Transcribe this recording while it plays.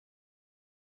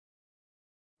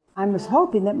I was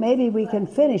hoping that maybe we can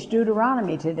finish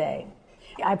Deuteronomy today.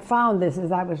 I found this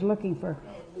as I was looking for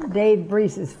Dave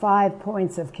Breese's 5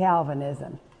 points of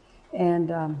Calvinism.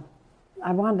 And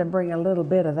I wanted to bring a little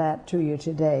bit of that to you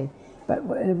today. But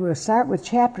we'll start with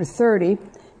chapter 30.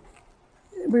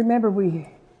 Remember, we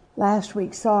last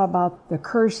week saw about the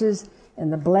curses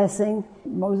and the blessing.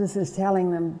 Moses is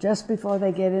telling them just before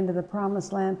they get into the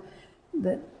promised land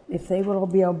that if they will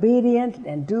be obedient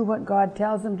and do what God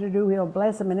tells them to do, He'll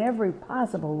bless them in every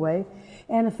possible way.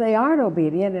 And if they aren't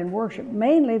obedient and worship,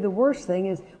 mainly the worst thing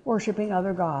is worshiping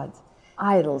other gods,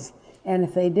 idols. And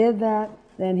if they did that,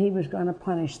 then He was going to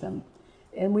punish them.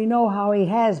 And we know how He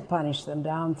has punished them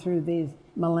down through these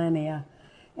millennia.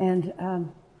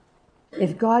 And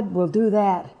if God will do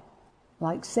that,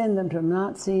 like send them to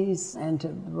Nazis and to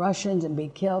Russians and be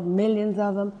killed, millions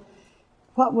of them,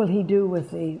 what will He do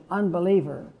with the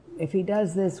unbeliever if He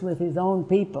does this with His own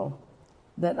people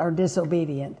that are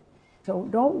disobedient? So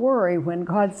don't worry when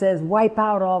God says wipe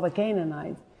out all the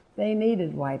Canaanites. They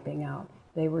needed wiping out.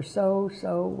 They were so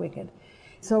wicked.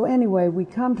 So anyway, we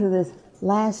come to this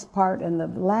last part, and the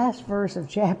last verse of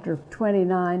chapter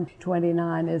 29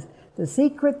 is the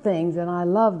secret things, and I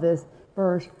love this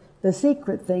verse, the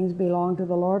secret things belong to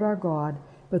the Lord our God,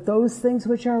 but those things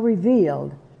which are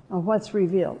revealed. Now what's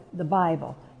revealed? The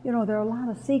Bible. You know, there are a lot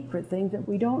of secret things that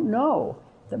we don't know,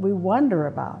 that we wonder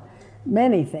about.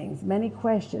 Many things, many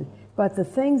questions. But the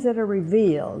things that are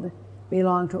revealed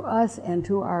belong to us and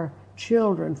to our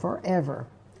children forever.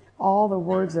 All the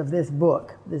words of this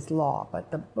book, this law.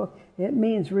 But the book, it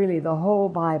means really the whole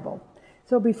Bible.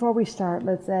 So before we start,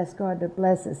 let's ask God to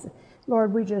bless us.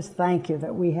 Lord, we just thank You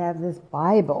that we have this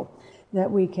Bible, that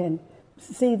we can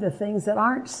see the things that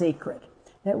aren't secret,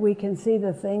 that we can see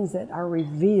the things that are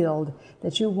revealed,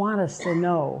 that You want us to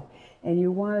know. And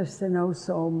You want us to know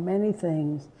so many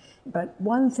things. But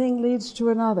one thing leads to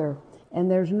another. And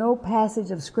there's no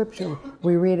passage of Scripture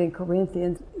we read in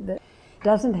Corinthians that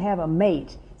doesn't have a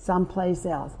mate someplace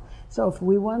else. So if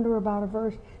we wonder about a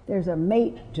verse, there's a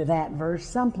mate to that verse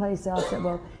someplace else that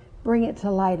will bring it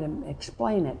to light and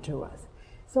explain it to us.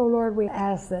 So Lord, we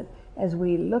ask that as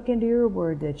we look into Your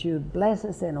word, that You bless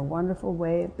us in a wonderful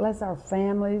way. Bless our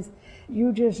families.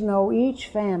 You just know each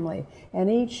family and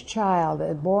each child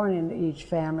born into each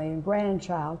family and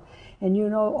grandchild. And You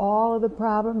know all of the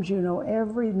problems. You know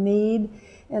every need.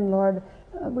 And Lord,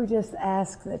 we just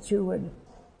ask that You would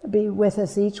be with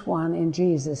us each one in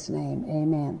Jesus' name.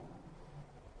 Amen.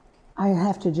 I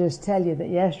have to just tell you that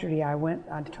yesterday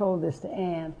I told this to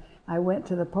Ann, I went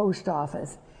to the post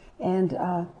office and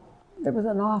there was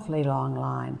an awfully long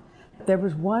line. There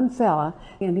was one fella,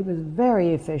 and he was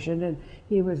very efficient, and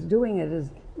he was doing it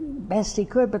as best he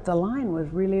could, but the line was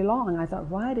really long. I thought,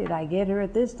 why did I get here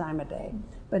at this time of day?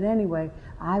 But anyway,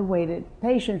 I waited.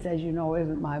 Patience, as you know,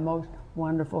 isn't my most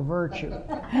wonderful virtue.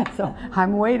 So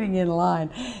I'm waiting in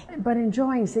line, but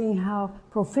enjoying seeing how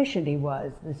proficient he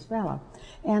was, this fellow.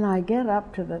 And I get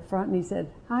up to the front, and he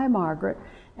said, "Hi, Margaret."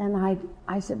 And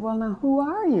I said, "Well, now, who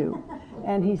are you?"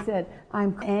 And he said,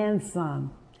 "I'm Ann's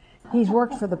son." He's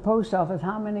worked for the post office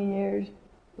how many years?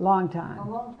 Long time. A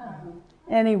long time.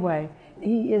 Anyway,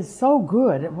 he is so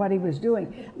good at what he was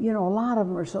doing. You know, a lot of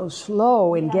them are so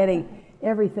slow in getting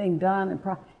everything done.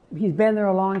 And he's been there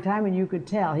a long time, and you could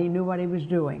tell he knew what he was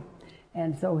doing.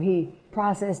 And so he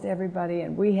processed everybody,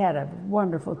 and we had a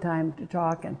wonderful time to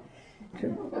talk and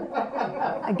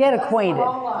to get acquainted.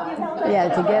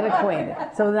 Yeah, to get acquainted.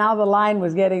 So now the line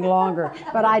was getting longer.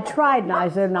 But I tried, and I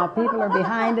said, now people are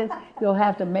behind us. You'll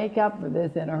have to make up for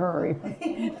this in a hurry.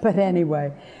 But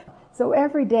anyway, so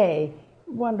every day,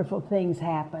 wonderful things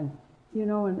happen, you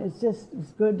know, and it's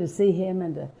good to see him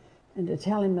and to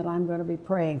tell him that I'm going to be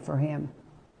praying for him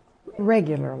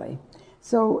regularly.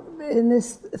 So in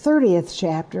this 30th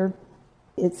chapter,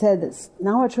 it said that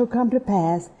now it shall come to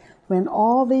pass, when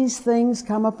all these things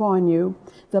come upon you,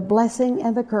 the blessing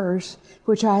and the curse,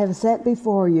 which I have set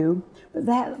before you. But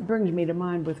that brings me to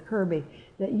mind with Kirby,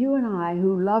 that you and I,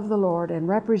 who love the Lord and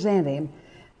represent Him,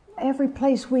 every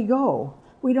place we go,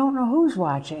 we don't know who's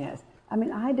watching us. I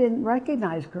mean, I didn't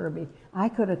recognize Kirby. I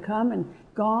could have come and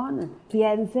gone, and if he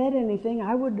hadn't said anything,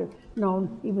 I would have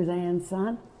known he was Ann's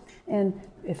son. And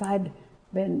if I'd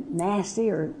been nasty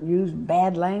or used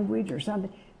bad language or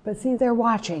something, but see, they're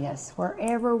watching us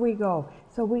wherever we go.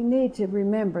 So we need to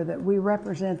remember that we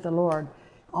represent the Lord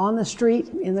on the street,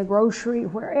 in the grocery,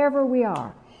 wherever we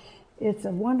are. It's a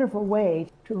wonderful way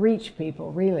to reach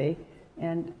people, really.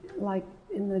 And like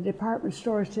in the department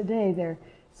stores today, there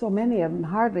so many of them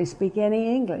hardly speak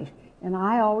any English. And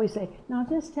I always say, now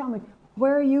just tell me,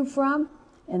 where are you from?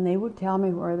 And they would tell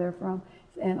me where they're from.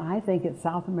 and I think it's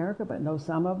South America, but no,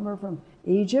 some of them are from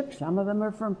Egypt, some of them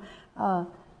are from,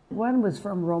 one was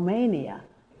from Romania,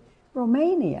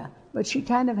 but she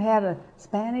kind of had a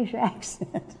Spanish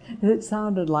accent that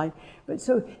sounded like, but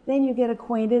so then you get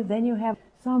acquainted, then you have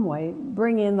some way,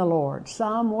 bring in the Lord,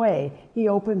 some way, He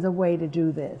opens a way to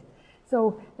do this.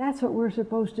 So that's what we're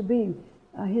supposed to be,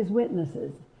 His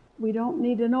witnesses. We don't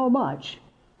need to know much,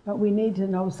 but we need to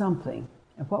know something.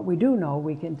 And what we do know,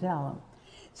 we can tell them.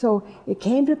 So it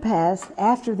came to pass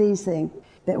after these things,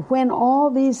 that when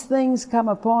all these things come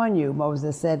upon you,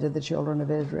 Moses said to the children of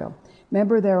Israel.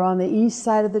 Remember, they're on the east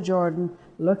side of the Jordan,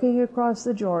 looking across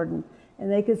the Jordan,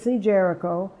 and they could see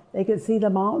Jericho, they could see the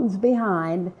mountains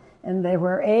behind, and they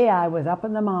were Ai was up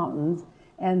in the mountains,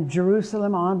 and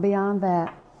Jerusalem on beyond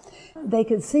that. They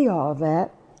could see all of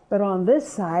that, but on this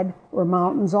side were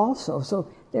mountains also.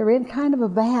 So they're in kind of a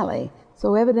valley.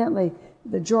 So evidently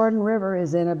the Jordan River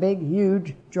is in a big,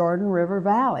 huge Jordan River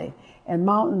valley, and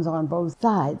mountains on both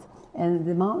sides. And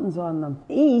the mountains on the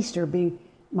east are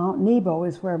Mount Nebo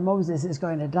is where Moses is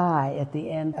going to die at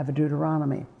the end of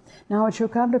Deuteronomy. Now it shall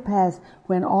come to pass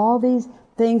when all these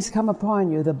things come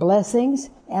upon you, the blessings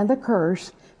and the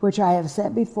curse which I have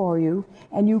set before you,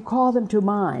 and you call them to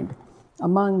mind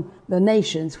among the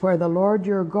nations where the Lord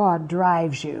your God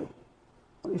drives you.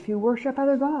 If you worship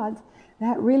other gods,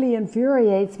 that really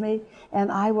infuriates me, and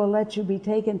I will let you be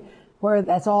taken where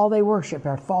that's all they worship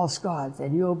are false gods,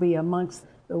 and you'll be amongst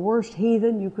the worst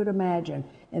heathen you could imagine,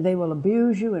 and they will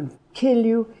abuse you and kill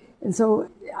you, and so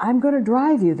I'm going to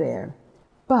drive you there.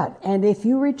 And if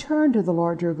you return to the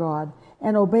Lord your God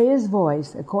and obey His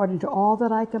voice according to all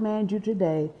that I command you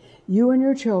today, you and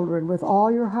your children with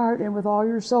all your heart and with all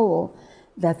your soul,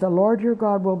 that the Lord your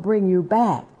God will bring you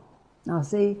back. Now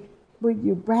see, bring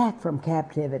you back from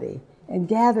captivity and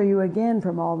gather you again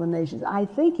from all the nations. I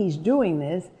think He's doing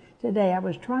this today. I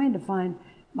was trying to find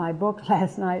my book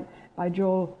last night by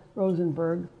Joel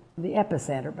Rosenberg, The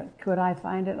Epicenter, but could I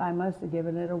find it? I must have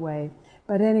given it away.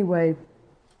 But anyway,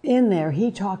 in there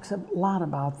he talks a lot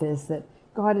about this, that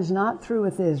God is not through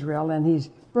with Israel, and He's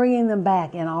bringing them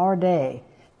back in our day.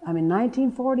 I mean,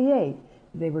 1948,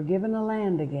 they were given the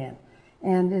land again.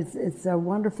 And it's a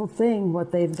wonderful thing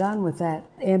what they've done with that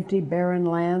empty, barren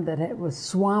land that was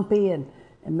swampy and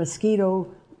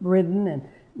mosquito-ridden, and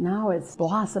now it's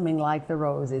blossoming like the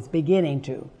rose. It's beginning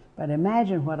to. But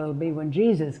imagine what it'll be when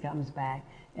Jesus comes back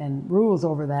and rules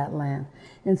over that land.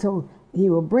 And so He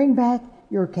will bring back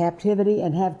your captivity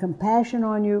and have compassion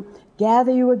on you,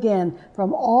 gather you again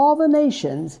from all the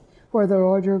nations where the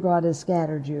Lord your God has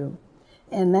scattered you.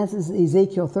 And that's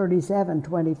Ezekiel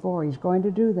 37:24. He's going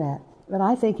to do that. But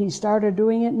I think He started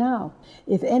doing it now.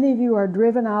 If any of you are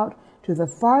driven out to the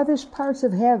farthest parts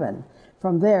of heaven,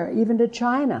 from there, even to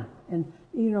China, and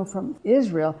from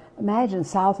Israel, imagine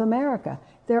South America.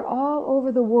 They're all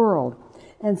over the world.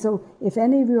 And so if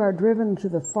any of you are driven to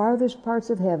the farthest parts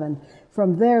of heaven,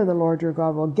 from there the Lord your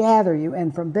God will gather you,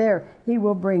 and from there He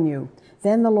will bring you.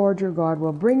 Then the Lord your God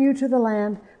will bring you to the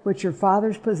land which your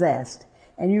fathers possessed,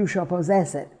 and you shall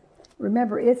possess it.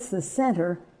 Remember, it's the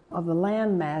center of the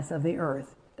landmass of the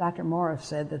earth. Dr. Morris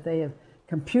said that they have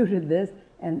computed this,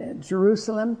 and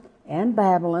Jerusalem and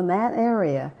Babylon, that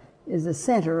area, is the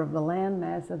center of the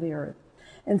landmass of the earth.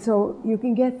 And so you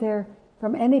can get there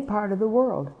from any part of the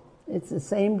world. It's the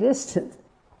same distance.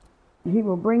 He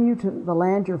will bring you to the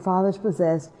land your fathers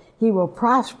possessed. He will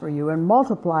prosper you and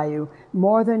multiply you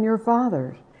more than your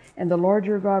fathers. And the Lord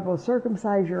your God will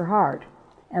circumcise your heart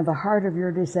and the heart of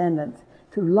your descendants,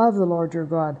 to love the Lord your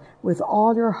God with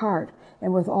all your heart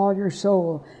and with all your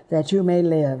soul, that you may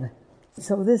live.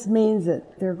 So this means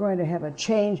that they're going to have a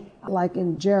change, like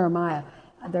in Jeremiah.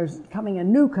 There's coming a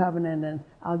new covenant, and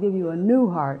I'll give you a new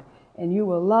heart, and you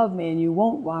will love me, and you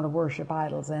won't want to worship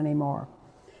idols anymore.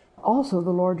 Also,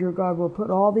 the Lord your God will put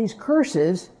all these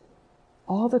curses,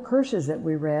 all the curses that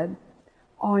we read,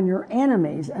 on your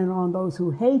enemies and on those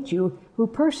who hate you, who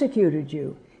persecuted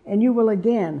you. And you will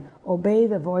again obey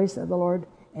the voice of the Lord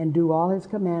and do all His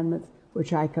commandments,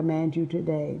 which I command you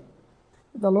today.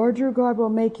 The Lord your God will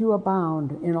make you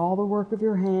abound in all the work of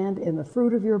your hand, in the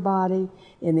fruit of your body,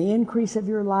 in the increase of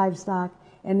your livestock,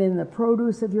 and in the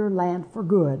produce of your land for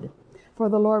good. For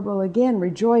the Lord will again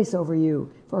rejoice over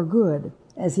you for good,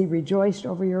 as He rejoiced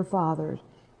over your fathers.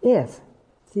 If,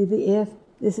 see the if,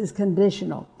 this is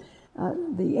conditional.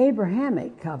 The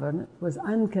Abrahamic covenant was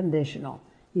unconditional.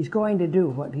 He's going to do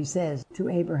what He says to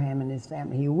Abraham and his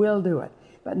family. He will do it.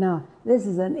 But now, this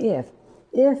is an if.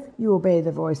 If you obey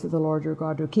the voice of the Lord your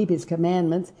God to keep his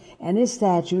commandments and his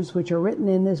statutes which are written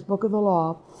in this book of the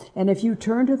law, and if you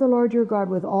turn to the Lord your God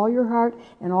with all your heart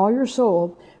and all your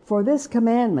soul for this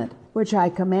commandment which I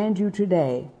command you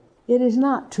today, it is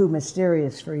not too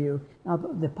mysterious for you. Now,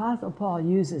 the Apostle Paul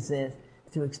uses this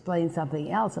to explain something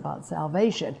else about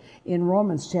salvation in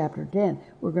Romans chapter 10.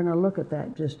 We're going to look at that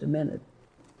in just a minute.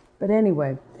 But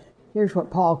anyway, here's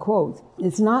what Paul quotes.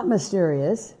 It's not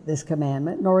mysterious, this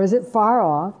commandment, nor is it far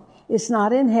off. It's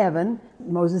not in heaven.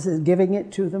 Moses is giving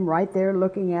it to them right there,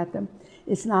 looking at them.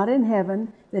 It's not in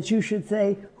heaven that you should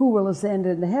say, who will ascend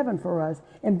into heaven for us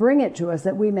and bring it to us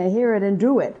that we may hear it and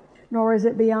do it. Nor is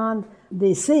it beyond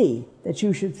the sea that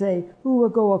you should say, who will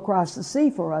go across the sea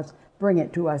for us, bring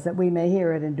it to us that we may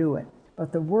hear it and do it.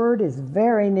 But the word is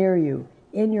very near you,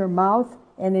 in your mouth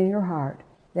and in your heart,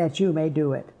 that you may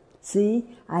do it. See,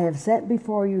 I have set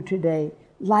before you today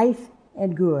life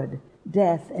and good,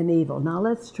 death and evil. Now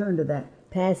let's turn to that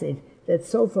passage that's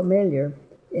so familiar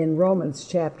in Romans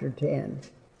chapter 10.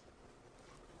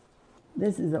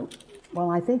 This is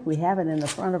I think we have it in the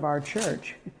front of our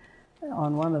church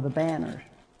on one of the banners.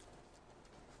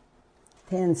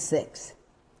 10:6.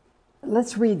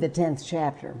 Let's read the 10th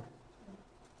chapter.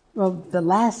 Well, the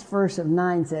last verse of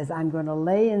 9 says, I'm going to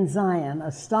lay in Zion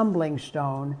a stumbling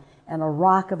stone and a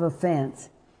rock of offense,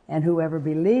 and whoever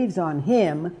believes on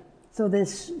him. So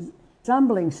this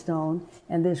stumbling stone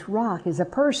and this rock is a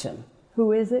person.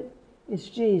 Who is it? It's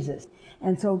Jesus.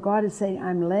 And so God is saying,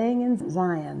 I'm laying in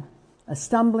Zion a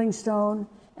stumbling stone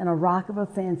and a rock of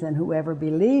offense, and whoever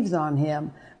believes on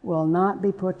him will not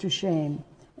be put to shame.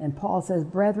 And Paul says,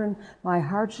 brethren, my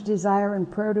heart's desire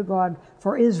and prayer to God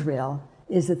for Israel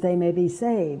is that they may be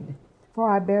saved.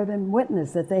 For I bear them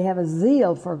witness that they have a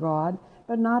zeal for God,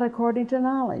 but not according to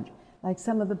knowledge. Like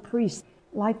some of the priests,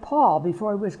 like Paul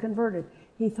before he was converted,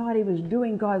 he thought he was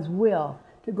doing God's will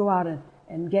to go out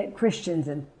and get Christians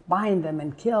and bind them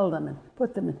and kill them and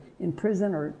put them in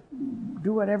prison or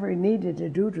do whatever he needed to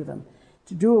do to them,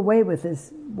 to do away with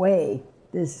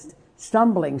this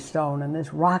stumbling stone and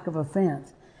this rock of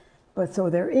offense. But so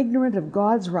they're ignorant of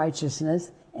God's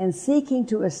righteousness, and seeking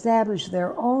to establish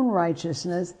their own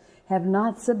righteousness, have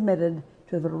not submitted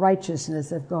to the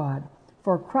righteousness of God.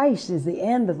 For Christ is the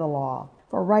end of the law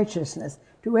for righteousness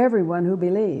to everyone who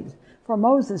believes. For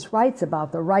Moses writes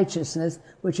about the righteousness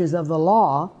which is of the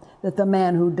law, that the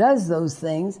man who does those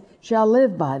things shall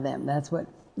live by them. That's what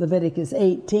Leviticus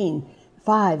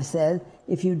 18:5 says.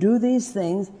 If you do these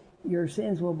things, your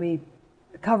sins will be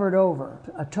covered over,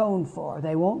 atoned for.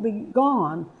 They won't be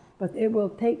gone, but it will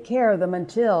take care of them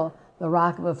until the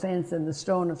rock of offense and the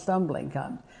stone of stumbling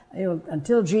comes,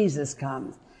 until Jesus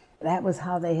comes. That was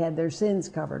how they had their sins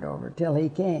covered over, till he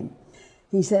came.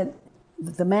 He said,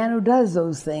 the man who does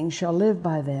those things shall live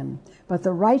by them. But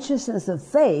the righteousness of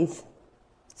faith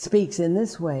speaks in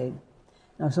this way.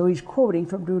 Now, so he's quoting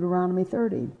from Deuteronomy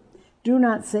 30. Do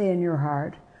not say in your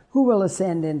heart, who will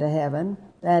ascend into heaven,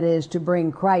 that is, to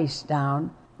bring Christ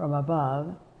down from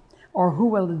above, or who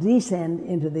will descend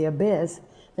into the abyss,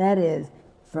 that is,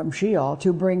 from Sheol,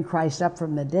 to bring Christ up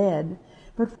from the dead.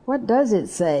 But what does it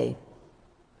say?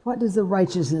 What does the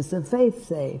righteousness of faith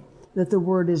say? That the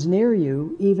word is near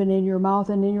you, even in your mouth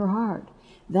and in your heart.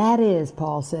 That is,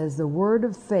 Paul says, the word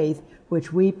of faith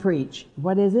which we preach.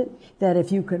 What is it? That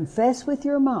if you confess with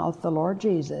your mouth the Lord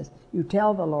Jesus, you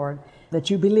tell the Lord that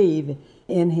you believe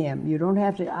in him. You don't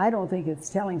have to, I don't think it's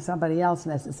telling somebody else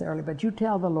necessarily, but you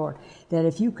tell the Lord that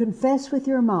if you confess with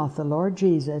your mouth the Lord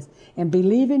Jesus and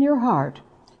believe in your heart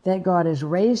that God has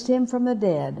raised him from the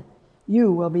dead,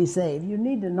 you will be saved. You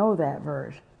need to know that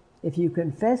verse. If you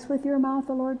confess with your mouth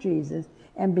the Lord Jesus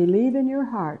and believe in your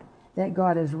heart that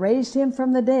God has raised him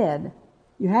from the dead,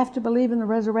 you have to believe in the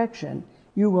resurrection,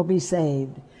 you will be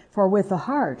saved. For with the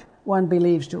heart one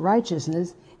believes to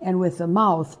righteousness, and with the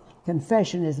mouth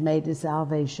confession is made to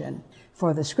salvation.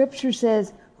 For the scripture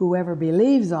says, whoever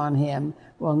believes on him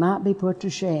will not be put to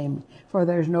shame. For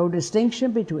there's no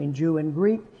distinction between Jew and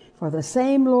Greek, for the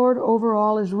same Lord over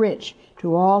all is rich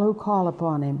to all who call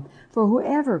upon him. For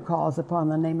whoever calls upon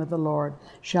the name of the Lord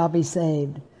shall be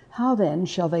saved. How then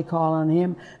shall they call on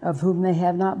him of whom they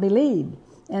have not believed?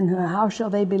 And how shall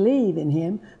they believe in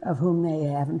him of whom they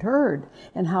haven't heard?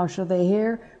 And how shall they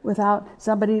hear without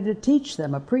somebody to teach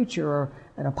them, a preacher or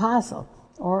an apostle?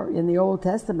 Or in the Old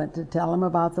Testament to tell them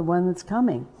about the one that's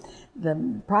coming,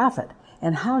 the prophet.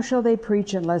 And how shall they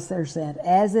preach unless they're sent?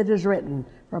 As it is written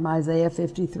from Isaiah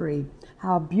 53,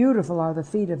 how beautiful are the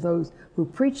feet of those who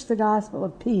preach the gospel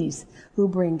of peace, who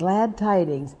bring glad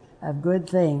tidings of good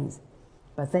things.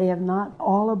 But they have not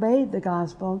all obeyed the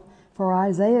gospel. For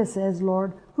Isaiah says,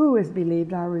 Lord, who has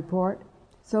believed our report?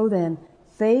 So then,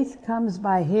 Faith comes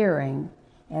by hearing,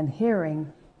 and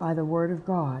hearing by the Word of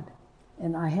God.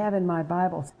 And I have in my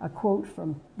Bible a quote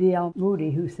from D.L.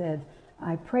 Moody, who said,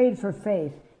 I prayed for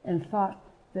faith and thought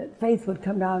that faith would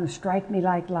come down and strike me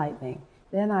like lightning.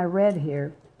 Then I read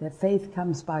here that faith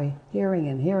comes by hearing,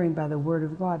 and hearing by the Word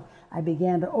of God. I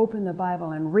began to open the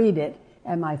Bible and read it,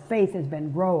 and my faith has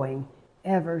been growing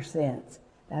ever since.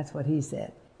 That's what he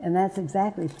said. And that's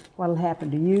exactly what will happen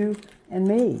to you and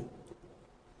me.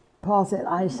 Paul said,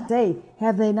 I say,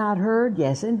 have they not heard?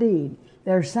 Yes, indeed.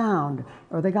 Their sound,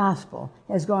 or the gospel,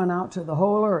 has gone out to the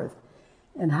whole earth.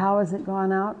 And how has it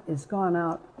gone out? It's gone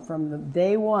out from the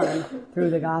day one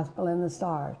through the gospel and the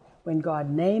stars. When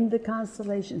God named the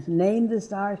constellations, named the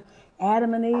stars,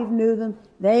 Adam and Eve knew them.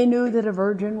 They knew that a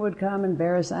virgin would come and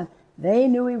bear a son. They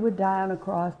knew he would die on a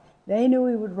cross. They knew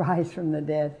he would rise from the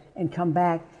dead and come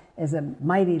back as a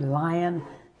mighty lion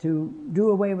to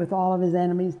do away with all of his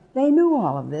enemies. They knew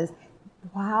all of this.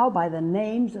 How? By the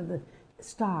names of the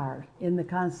stars in the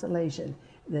constellation.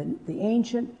 The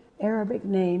ancient Arabic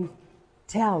names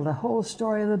tell the whole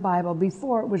story of the Bible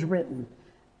before it was written.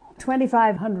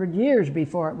 2,500 years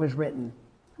before it was written.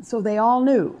 So they all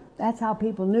knew. That's how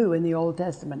people knew in the Old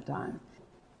Testament time.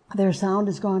 Their sound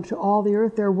has gone to all the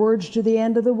earth, their words to the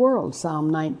end of the world,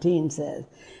 Psalm 19 says.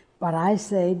 But I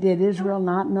say, did Israel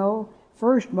not know?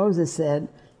 First Moses said,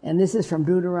 and this is from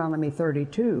Deuteronomy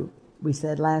 32, we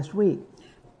said last week,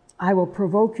 I will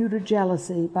provoke you to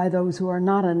jealousy by those who are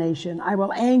not a nation. I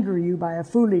will anger you by a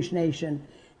foolish nation.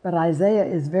 But Isaiah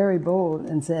is very bold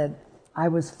and said, I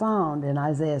was found, in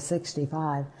Isaiah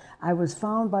 65, I was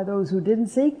found by those who didn't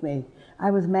seek me. I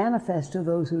was manifest to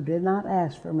those who did not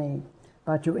ask for me.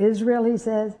 But to Israel, he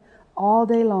says, all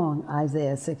day long,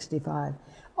 Isaiah 65,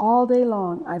 all day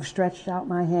long I've stretched out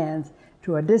my hands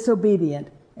to a disobedient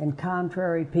and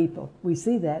contrary people. We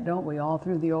see that, don't we, all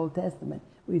through the Old Testament.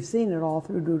 We've seen it all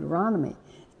through Deuteronomy.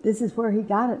 This is where he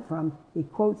got it from. He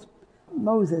quotes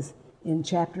Moses in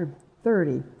chapter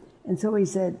 30. And so he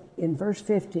said in verse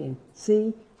 15,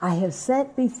 see, I have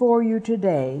set before you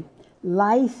today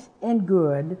life and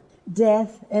good,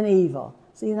 death and evil.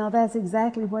 See, now that's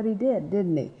exactly what he did,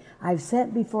 didn't he? I've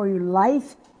set before you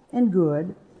life and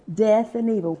good, death and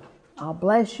evil. I'll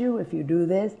bless you if you do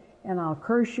this, and I'll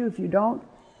curse you if you don't.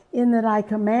 In that I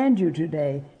command you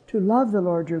today to love the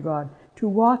Lord your God, to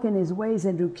walk in his ways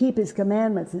and to keep his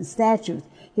commandments and statutes,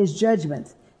 his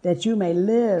judgments, that you may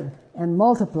live and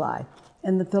multiply,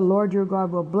 and that the Lord your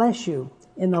God will bless you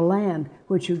in the land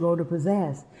which you go to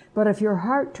possess. But if your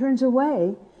heart turns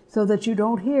away, so that you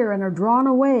don't hear and are drawn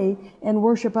away and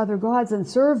worship other gods and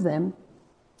serve them,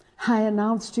 I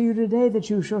announce to you today that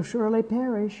you shall surely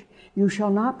perish. You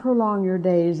shall not prolong your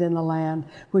days in the land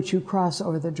which you cross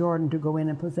over the Jordan to go in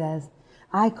and possess.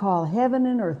 I call heaven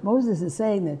and earth. Moses is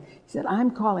saying that. He said,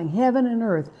 I'm calling heaven and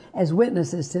earth as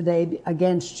witnesses today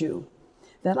against you,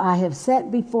 that I have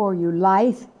set before you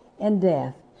life and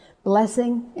death,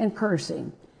 blessing and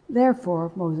cursing.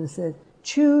 Therefore, Moses said,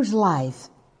 choose life.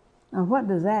 Now, what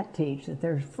does that teach? That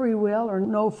there's free will or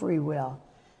no free will?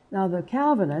 Now, the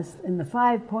Calvinists, in the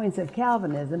 5 points of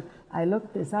Calvinism, I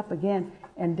looked this up again,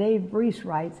 and Dave Breese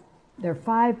writes, there are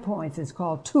 5 points. It's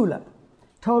called TULIP.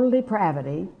 Total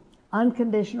depravity,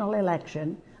 unconditional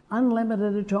election,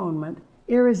 unlimited atonement,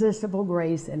 irresistible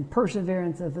grace, and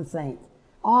perseverance of the saints.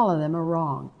 All of them are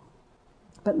wrong.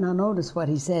 But now notice what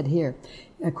he said here.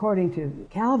 According to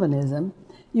Calvinism,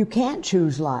 you can't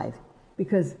choose life,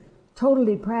 because total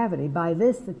depravity, by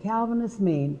this the Calvinists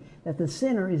mean that the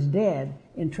sinner is dead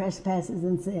in trespasses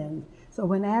and sins. So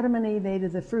when Adam and Eve ate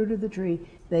of the fruit of the tree,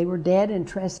 they were dead in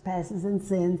trespasses and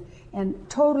sins and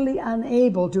totally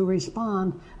unable to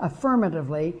respond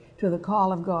affirmatively to the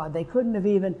call of God. They couldn't have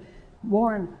even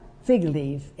worn fig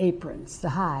leaf aprons to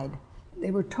hide.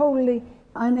 They were totally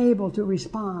unable to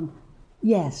respond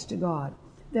yes to God.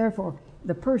 Therefore,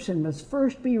 the person must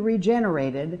first be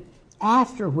regenerated,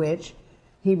 after which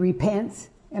he repents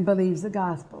and believes the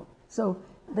gospel. So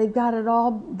they've got it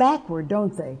all backward,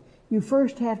 don't they? You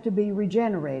first have to be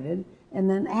regenerated, and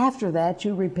then after that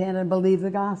you repent and believe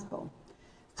the gospel.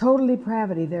 Total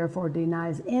depravity, therefore,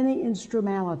 denies any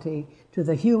instrumentality to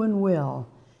the human will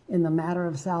in the matter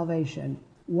of salvation.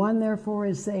 One, therefore,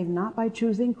 is saved not by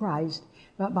choosing Christ,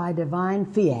 but by divine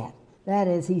fiat. That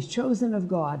is, he's chosen of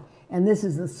God, and this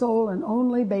is the sole and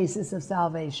only basis of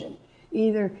salvation.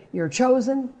 Either you're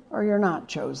chosen or you're not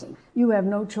chosen. You have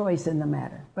no choice in the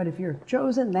matter. But if you're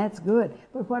chosen, that's good.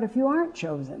 But what if you aren't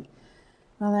chosen?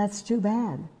 Well, that's too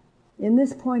bad. In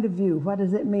this point of view, what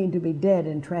does it mean to be dead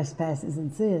in trespasses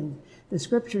and sins? The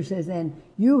scripture says, and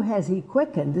you has he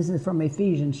quickened, this is from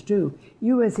Ephesians 2,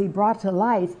 you has he brought to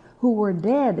life who were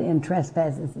dead in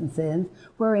trespasses and sins,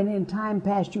 wherein in time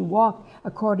past you walked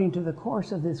according to the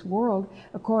course of this world,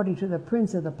 according to the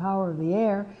prince of the power of the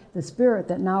air, the spirit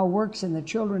that now works in the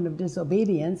children of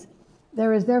disobedience.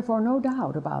 There is therefore no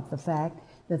doubt about the fact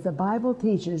that the Bible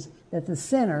teaches that the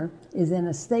sinner is in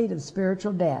a state of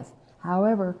spiritual death.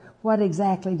 However, what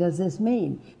exactly does this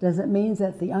mean? Does it mean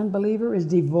that the unbeliever is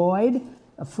devoid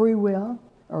of free will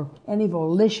or any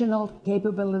volitional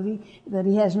capability, that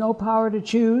he has no power to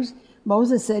choose?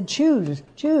 Moses said, choose.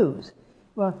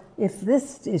 Well, if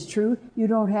this is true, you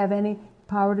don't have any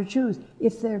power to choose.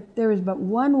 If there is but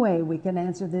one way we can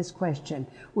answer this question,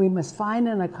 we must find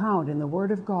an account in the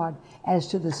Word of God as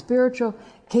to the spiritual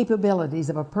capabilities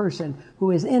of a person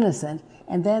who is innocent,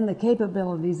 and then the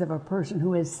capabilities of a person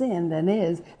who has sinned and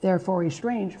is therefore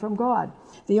estranged from God.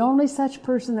 The only such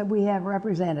person that we have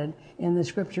represented in the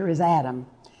Scripture is Adam.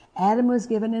 Adam was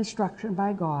given instruction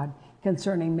by God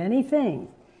concerning many things,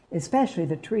 especially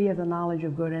the tree of the knowledge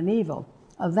of good and evil.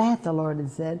 Of that the Lord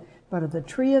had said, but of the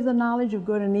tree of the knowledge of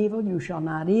good and evil you shall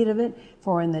not eat of it,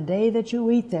 for in the day that you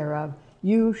eat thereof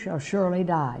you shall surely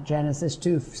die. Genesis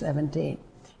 2:17.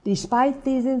 Despite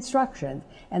these instructions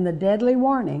and the deadly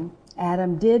warning,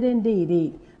 Adam did indeed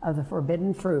eat of the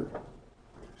forbidden fruit.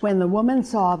 When the woman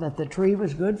saw that the tree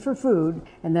was good for food,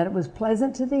 and that it was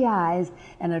pleasant to the eyes,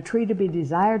 and a tree to be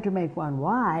desired to make one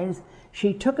wise,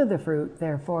 she took of the fruit,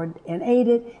 therefore, and ate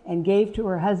it, and gave to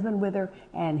her husband with her,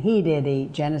 and he did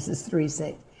eat. Genesis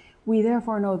 3:6. We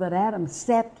therefore know that Adam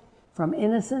stepped from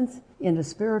innocence into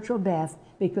spiritual death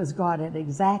because God had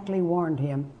exactly warned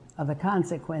him of the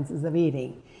consequences of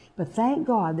eating. But thank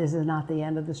God this is not the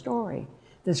end of the story.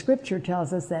 The Scripture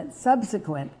tells us that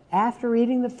subsequent, after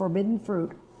eating the forbidden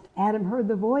fruit, Adam heard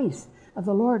the voice of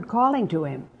the Lord calling to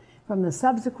him. From the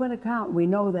subsequent account, we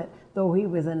know that though he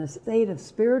was in a state of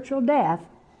spiritual death,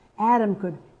 Adam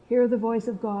could hear the voice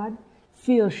of God,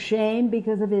 feel shame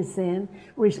because of his sin,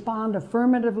 respond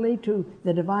affirmatively to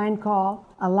the divine call,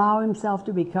 allow himself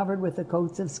to be covered with the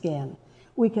coats of skin.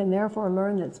 We can therefore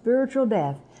learn that spiritual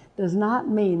death does not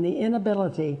mean the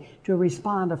inability to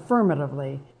respond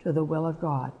affirmatively to the will of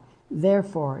God.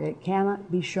 Therefore, it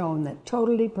cannot be shown that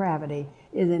total depravity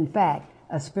is in fact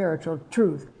a spiritual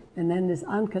truth. And then this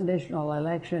unconditional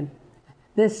election,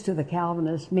 this to the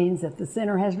Calvinists means that the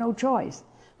sinner has no choice,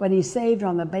 but he's saved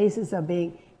on the basis of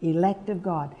being elect of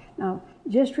God. Now,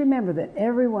 just remember that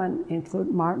everyone,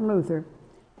 including Martin Luther,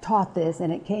 taught this,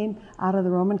 and it came out of the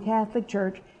Roman Catholic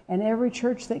Church, and every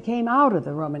church that came out of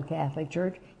the Roman Catholic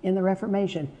Church in the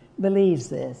Reformation believes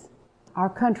this. Our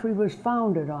country was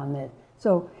founded on this.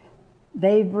 So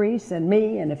Dave Breese and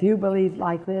me, and if you believe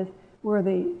like this, we're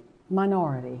the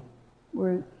minority.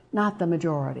 We're not the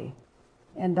majority.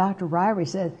 And Dr. Ryrie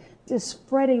says, it's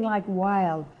spreading like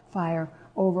wildfire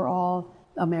over all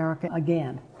America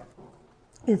again.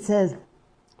 It says,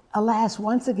 alas,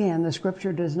 once again, the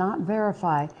Scripture does not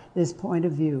verify this point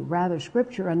of view. Rather,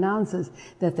 Scripture announces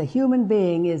that the human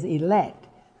being is elect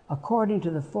according to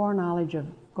the foreknowledge of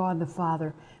God the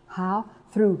Father. How?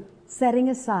 Through setting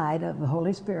aside of the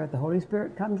Holy Spirit. The Holy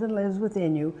Spirit comes and lives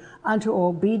within you unto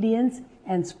obedience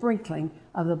and sprinkling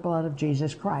of the blood of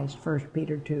Jesus Christ, 1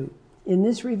 Peter 2. In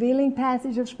this revealing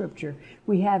passage of Scripture,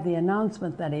 we have the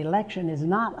announcement that election is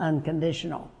not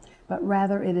unconditional, but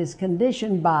rather it is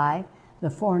conditioned by the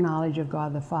foreknowledge of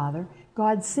God the Father.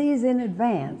 God sees in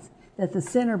advance that the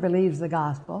sinner believes the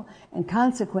gospel, and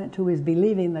consequent to his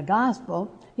believing the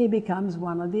gospel, he becomes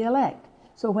one of the elect.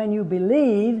 So when you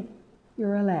believe,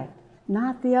 you're elect.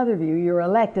 Not the other view, you're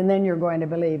elect and then you're going to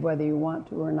believe whether you want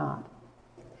to or not.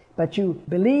 But you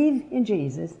believe in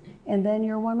Jesus, and then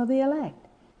you're one of the elect.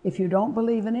 If you don't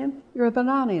believe in him, you're the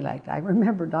non-elect. I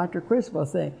remember Dr. Criswell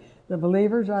saying, the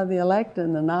believers are the elect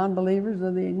and the non-believers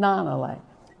are the non-elect.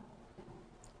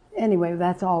 Anyway,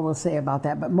 that's all we'll say about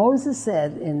that. But Moses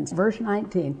said in verse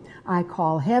 19, I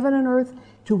call heaven and earth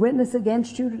to witness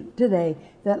against you today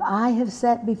that I have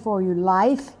set before you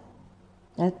life,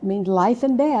 that means life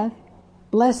and death,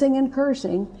 blessing and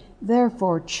cursing.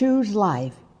 Therefore choose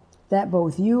life, that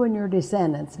both you and your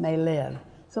descendants may live.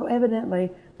 So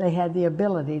evidently they had the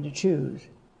ability to choose.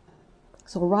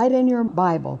 So write in your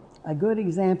Bible a good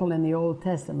example in the Old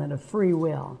Testament of free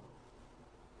will,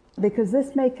 because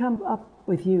this may come up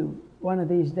with you one of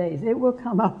these days. It will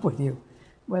come up with you,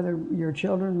 whether your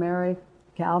children marry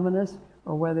Calvinists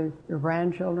or whether your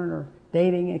grandchildren are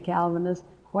dating a Calvinist,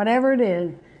 whatever it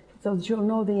is, so that you'll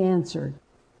know the answer.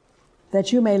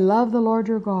 That you may love the Lord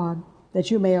your God,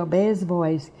 that you may obey his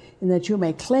voice, and that you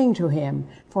may cling to him,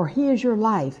 for he is your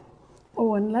life.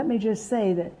 Oh, and let me just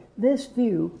say that this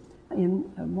view, in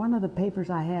one of the papers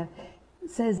I have,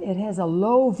 says it has a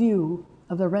low view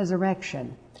of the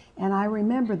resurrection. And I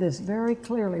remember this very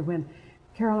clearly when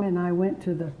Carol and I went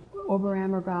to the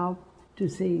Oberammergau to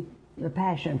see the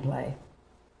Passion Play.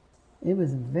 It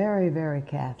was very, very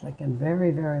Catholic and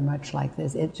very, very much like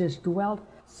this. It just dwelt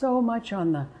so much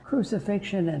on the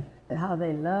crucifixion and how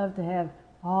they loved to have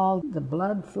all the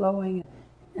blood flowing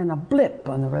and a blip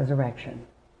on the resurrection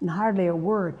and hardly a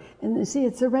word. And you see,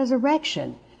 it's the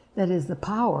resurrection that is the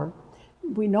power.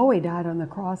 We know he died on the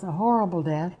cross, a horrible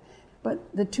death,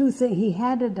 but the two things, he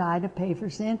had to die to pay for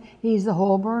sin. He's the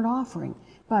whole burnt offering.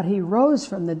 But he rose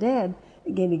from the dead.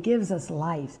 Again, he gives us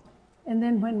life. And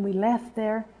then when we left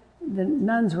there, the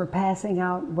nuns were passing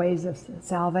out ways of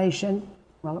salvation.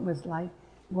 Well, it was like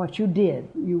what you did.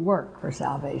 You work for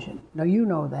salvation. Now, you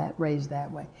know that, raised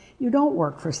that way. You don't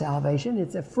work for salvation.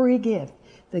 It's a free gift.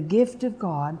 The gift of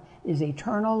God is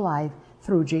eternal life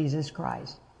through Jesus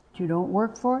Christ. You don't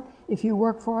work for it. If you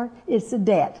work for it, it's a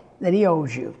debt that he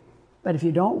owes you. But if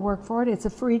you don't work for it, it's a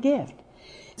free gift.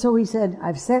 So he said,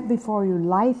 I've set before you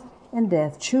life and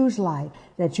death. Choose life,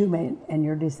 that you may, and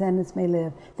your descendants may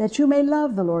live, that you may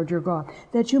love the Lord your God,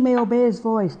 that you may obey his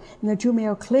voice, and that you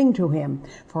may cling to him.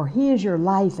 For he is your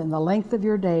life and the length of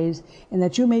your days, and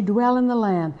that you may dwell in the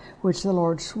land which the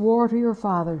Lord swore to your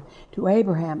father, to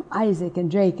Abraham, Isaac,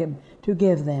 and Jacob, to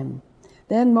give them.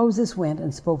 Then Moses went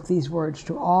and spoke these words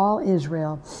to all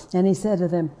Israel, and he said to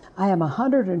them, I am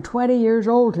 120 years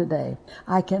old today.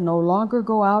 I can no longer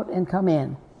go out and come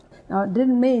in. Now, it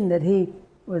didn't mean that he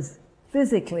was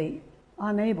physically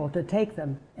unable to take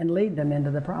them and lead them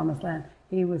into the promised land.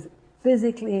 He was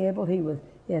physically able. He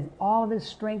had all of his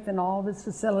strength and all of his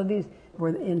facilities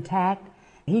were intact.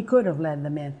 He could have led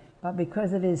them in, but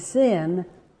because of his sin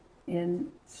in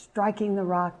striking the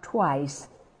rock twice,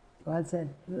 God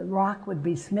said the rock would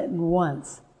be smitten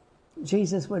once.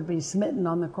 Jesus would be smitten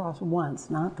on the cross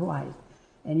once, not twice.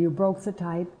 And you broke the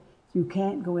type. You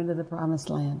can't go into the promised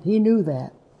land. He knew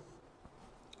that.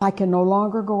 I can no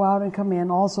longer go out and come in.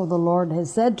 Also the Lord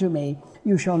has said to me,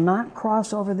 you shall not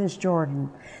cross over this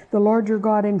Jordan. The Lord your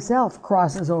God himself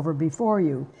crosses over before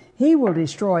you. He will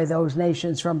destroy those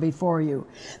nations from before you,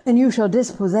 and you shall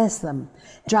dispossess them.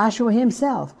 Joshua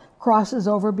himself crosses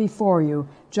over before you,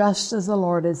 just as the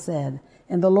Lord has said.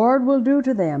 And the Lord will do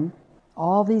to them,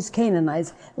 all these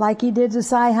Canaanites, like he did to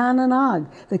Sihon and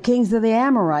Og, the kings of the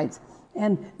Amorites,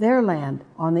 and their land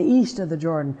on the east of the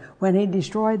Jordan, when he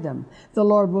destroyed them. The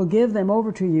Lord will give them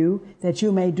over to you, that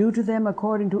you may do to them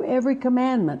according to every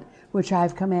commandment which I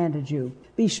have commanded you.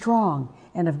 Be strong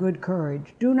and of good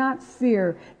courage. Do not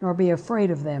fear nor be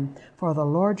afraid of them, for the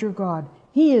Lord your God,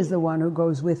 he is the one who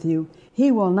goes with you.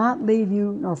 He will not leave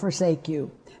you nor forsake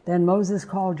you. Then Moses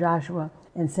called Joshua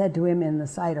and said to him in the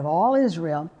sight of all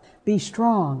Israel, be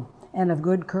strong and of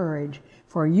good courage,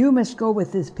 for you must go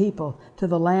with this people to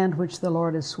the land which the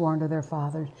Lord has sworn to their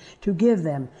fathers to give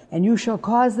them, and you shall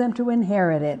cause them to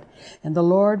inherit it. And the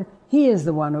Lord, he is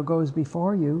the one who goes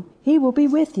before you. He will be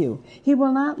with you. He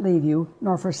will not leave you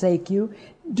nor forsake you.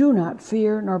 Do not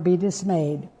fear nor be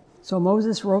dismayed. So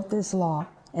Moses wrote this law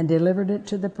and delivered it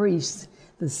to the priests,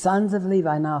 the sons of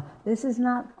Levi. Now, this is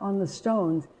not on the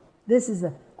stones. This is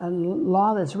a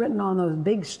law that's written on those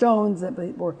big stones that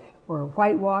were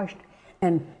whitewashed.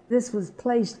 And this was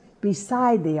placed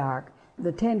beside the ark.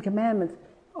 The Ten Commandments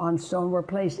on stone were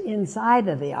placed inside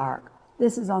of the ark.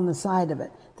 This is on the side of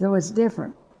it. So it's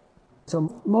different.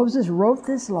 So Moses wrote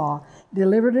this law,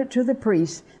 delivered it to the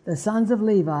priests, the sons of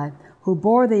Levi, who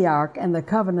bore the ark and the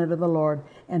covenant of the Lord,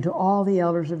 and to all the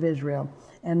elders of Israel.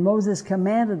 And Moses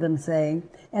commanded them, saying,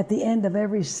 at the end of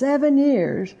every 7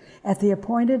 years, at the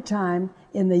appointed time,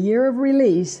 in the year of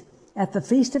release, at the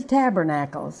Feast of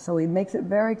Tabernacles, so he makes it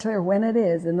very clear when it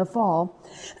is, in the fall,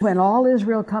 when all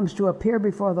Israel comes to appear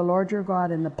before the Lord your God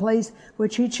in the place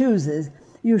which he chooses,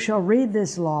 you shall read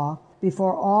this law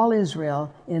before all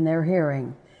Israel in their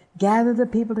hearing. Gather the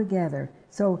people together.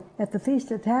 So at the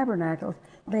Feast of Tabernacles,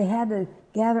 they had to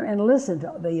gather and listen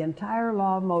to the entire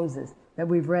law of Moses that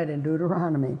we've read in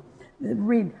Deuteronomy.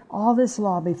 Read all this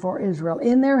law before Israel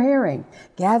in their hearing.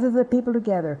 Gather the people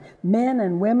together, men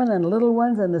and women and little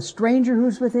ones, and the stranger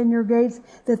who's within your gates,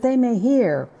 that they may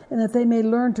hear and that they may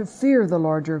learn to fear the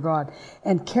Lord your God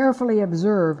and carefully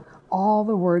observe all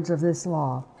the words of this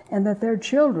law, and that their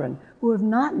children who have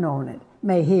not known it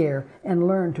may hear and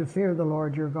learn to fear the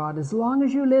Lord your God as long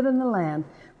as you live in the land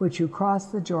which you cross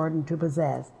the Jordan to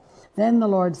possess. Then the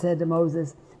Lord said to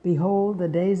Moses, behold, the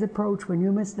days approach when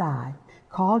you must die.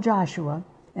 Call Joshua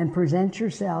and present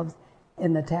yourselves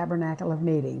in the tabernacle of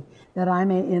meeting, that I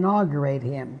may inaugurate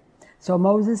him. So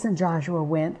Moses and Joshua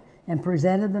went and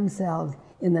presented themselves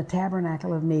in the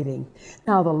tabernacle of meeting.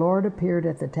 Now the Lord appeared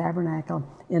at the tabernacle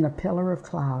in a pillar of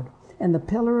cloud, and the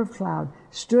pillar of cloud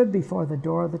stood before the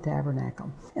door of the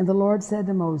tabernacle. And the Lord said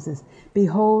to Moses,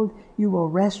 Behold, you will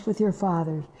rest with your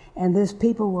fathers, and this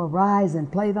people will rise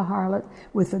and play the harlot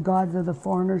with the gods of the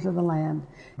foreigners of the land,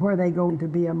 where they go to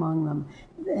be among them.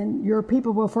 And your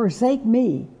people will forsake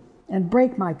me, and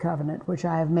break my covenant which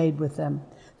I have made with them.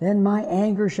 Then my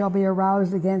anger shall be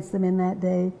aroused against them in that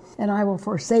day, and I will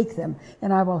forsake them,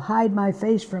 and I will hide my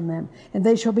face from them, and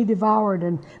they shall be devoured,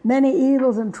 and many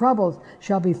evils and troubles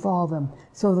shall befall them,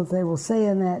 so that they will say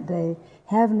in that day,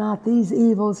 Have not these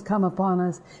evils come upon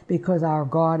us, because our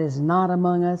God is not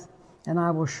among us? And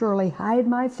I will surely hide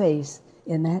my face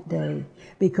in that day,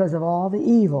 because of all the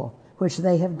evil which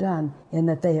they have done, in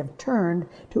that they have turned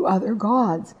to other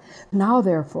gods. Now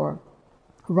therefore,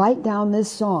 write down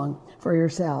this song for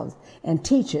yourselves, and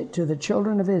teach it to the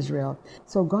children of Israel.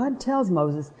 So God tells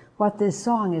Moses what this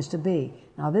song is to be.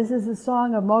 Now this is the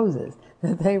song of Moses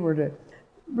that they were to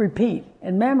repeat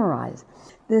and memorize.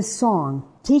 This song,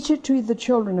 teach it to the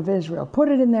children of Israel. Put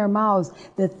it in their mouths,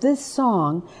 that this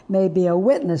song may be a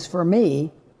witness for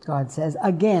me, God says,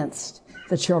 against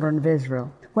the children of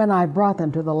Israel, when I brought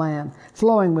them to the land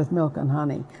flowing with milk and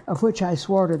honey, of which I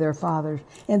swore to their fathers,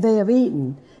 and they have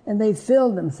eaten, and they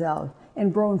filled themselves,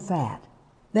 and grown fat.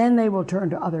 Then they will turn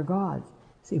to other gods.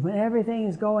 See, when everything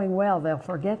is going well, they'll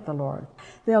forget the Lord.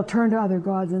 They'll turn to other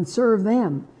gods and serve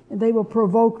them, and they will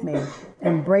provoke me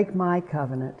and break my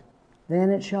covenant. Then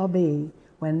it shall be,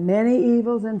 when many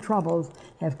evils and troubles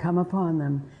have come upon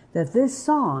them, that this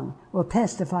song will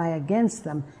testify against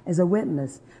them as a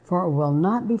witness, for it will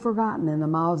not be forgotten in the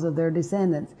mouths of their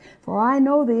descendants. For I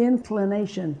know the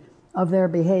inclination of their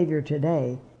behavior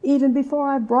today, even before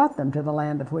I brought them to the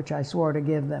land of which I swore to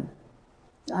give them.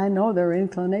 I know their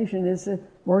inclination is to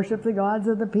worship the gods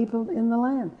of the people in the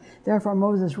land. Therefore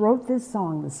Moses wrote this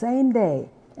song the same day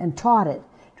and taught it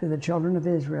to the children of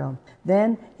Israel.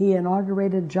 Then he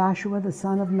inaugurated Joshua the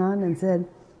son of Nun and said,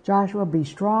 Joshua, be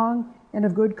strong and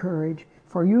of good courage,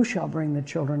 for you shall bring the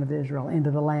children of Israel into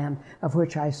the land of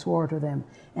which I swore to them,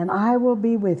 and I will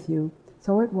be with you.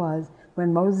 So it was,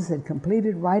 when Moses had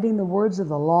completed writing the words of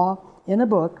the law in a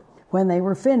book, when they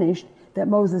were finished, that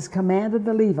Moses commanded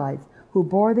the Levites, who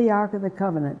bore the ark of the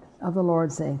covenant of the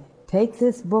Lord, saying, Take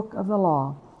this book of the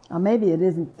law. Now maybe it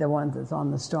isn't the one that's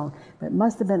on the stone, but it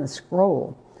must have been a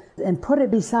scroll, and put it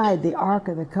beside the ark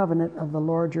of the covenant of the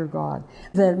Lord your God,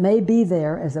 that it may be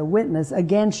there as a witness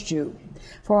against you.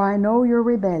 For I know your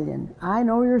rebellion, I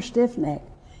know your stiff neck.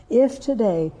 If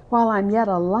today, while I'm yet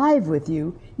alive with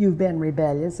you, you've been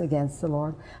rebellious against the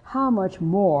Lord, how much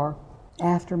more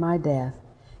after my death?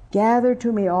 Gather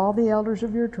to me all the elders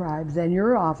of your tribes and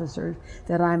your officers,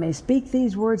 that I may speak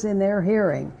these words in their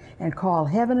hearing, and call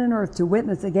heaven and earth to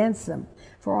witness against them.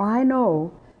 For I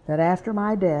know that after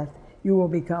my death you will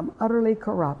become utterly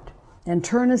corrupt, and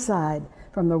turn aside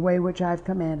from the way which I've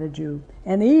commanded you,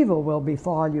 and evil will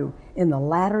befall you in the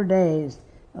latter days.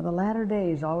 Now the latter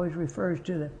days always refers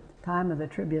to the time of the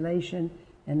tribulation,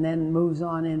 and then moves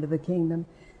on into the kingdom.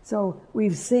 So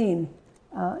we've seen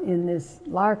in this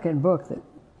Larkin book that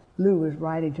Lou was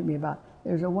writing to me about,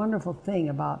 there's a wonderful thing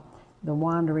about the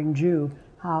wandering Jew,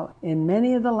 how in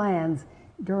many of the lands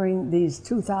during these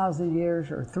 2,000 years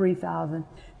or 3,000,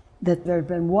 that there's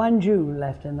been one Jew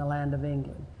left in the land of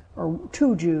England, or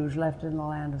two Jews left in the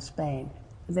land of Spain.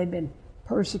 They've been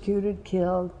persecuted,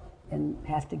 killed, and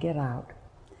have to get out.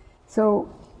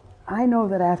 So I know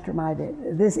that after my day,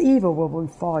 this evil will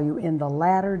befall you in the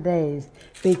latter days,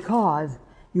 because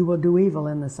you will do evil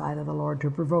in the sight of the Lord, to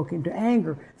provoke him to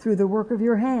anger through the work of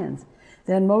your hands.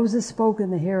 Then Moses spoke in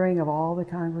the hearing of all the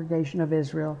congregation of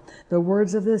Israel the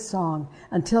words of this song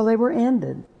until they were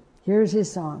ended. Here's his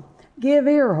song. Give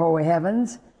ear, O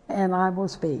heavens, and I will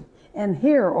speak, and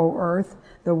hear, O earth,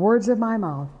 the words of my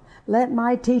mouth. Let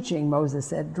my teaching, Moses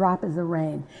said, drop as the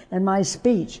rain, and my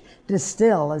speech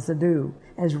distill as the dew,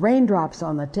 as raindrops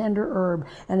on the tender herb,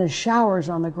 and as showers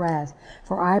on the grass.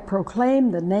 For I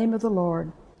proclaim the name of the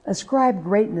Lord. Ascribe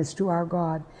greatness to our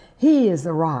God. He is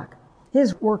the rock.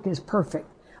 His work is perfect.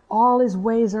 All his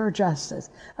ways are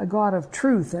justice, a God of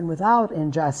truth and without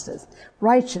injustice.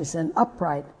 Righteous and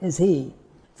upright is he.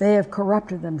 They have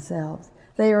corrupted themselves.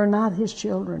 They are not his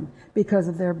children because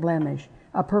of their blemish,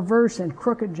 a perverse and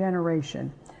crooked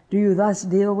generation. Do you thus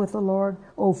deal with the Lord,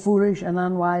 O foolish and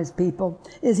unwise people?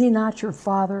 Is he not your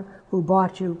Father who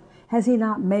bought you? Has he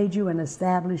not made you and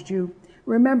established you?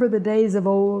 Remember the days of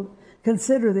old.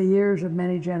 Consider the years of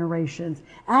many generations.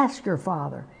 Ask your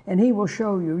father, and he will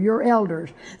show you, your elders,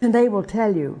 and they will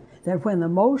tell you that when the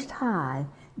Most High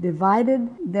divided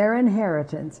their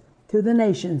inheritance to the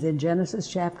nations in Genesis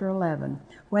chapter 11,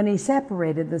 when he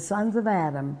separated the sons of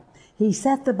Adam, He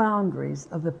set the boundaries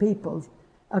of the peoples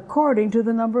according to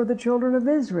the number of the children of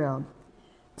Israel.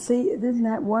 See, isn't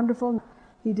that wonderful?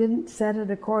 He didn't set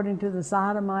it according to the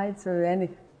Sodomites or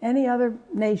any other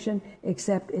nation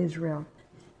except Israel.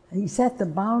 He set the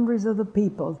boundaries of the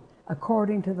peoples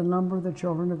according to the number of the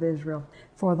children of Israel.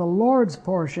 For the Lord's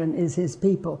portion is his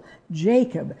people.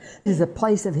 Jacob is a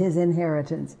place of his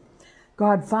inheritance.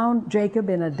 God found Jacob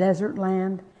in a desert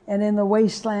land, and in the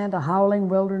wasteland, a howling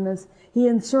wilderness. He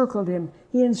encircled him.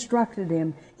 He instructed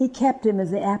him. He kept him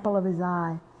as the apple of his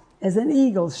eye. As an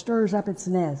eagle stirs up its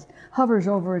nest, hovers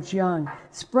over its young,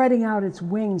 spreading out its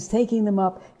wings, taking them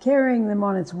up, carrying them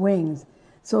on its wings.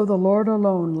 So the Lord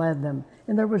alone led them,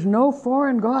 and there was no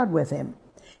foreign god with him.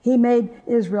 He made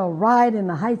Israel ride in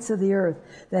the heights of the earth,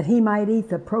 that he might eat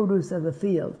the produce of the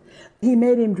field. He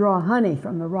made him draw honey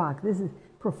from the rock. This is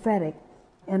prophetic.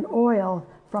 And oil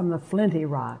from the flinty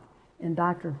rock. And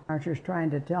Dr. Archer's trying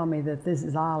to tell me that this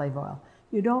is olive oil.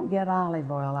 You don't get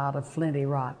olive oil out of flinty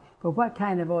rock. But what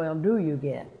kind of oil do you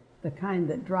get? The kind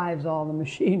that drives all the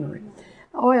machinery.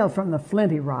 Oil from the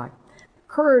flinty rock.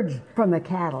 Curds from the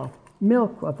cattle.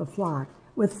 Milk of the flock.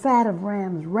 With fat of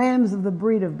rams. Rams of the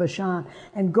breed of Bashan.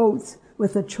 And goats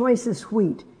with the choicest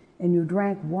wheat. And you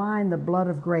drank wine, the blood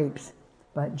of grapes.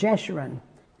 But Jeshurun,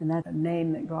 and that's a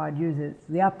name that God uses,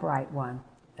 the upright one.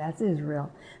 That's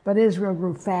Israel. But Israel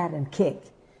grew fat and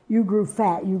kicked. You grew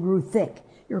fat, you grew thick.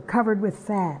 You're covered with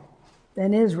fat.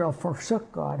 Then Israel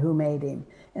forsook God who made him,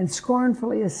 and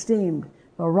scornfully esteemed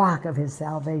the rock of his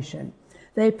salvation.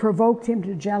 They provoked him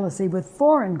to jealousy with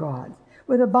foreign gods.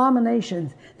 With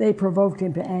abominations, they provoked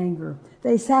him to anger.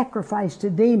 They sacrificed to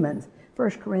demons. 1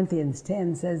 Corinthians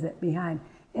 10 says that behind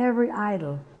every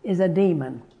idol is a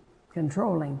demon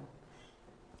controlling.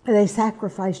 They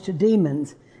sacrificed to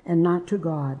demons and not to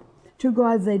God, to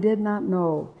gods they did not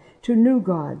know, to new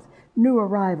gods, new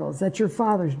arrivals that your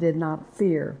fathers did not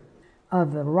fear.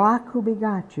 Of the rock who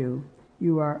begot you,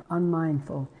 you are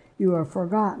unmindful. You are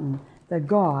forgotten the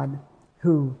God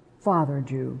who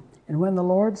fathered you. And when the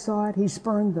Lord saw it, he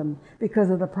spurned them because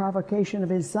of the provocation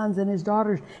of his sons and his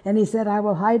daughters. And he said, I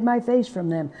will hide my face from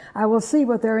them. I will see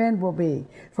what their end will be.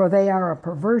 For they are a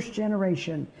perverse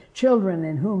generation, children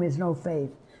in whom is no faith.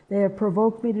 They have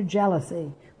provoked me to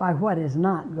jealousy by what is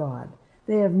not God.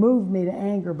 They have moved me to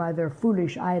anger by their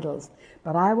foolish idols.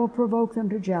 But I will provoke them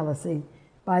to jealousy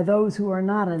by those who are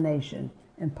not a nation.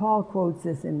 And Paul quotes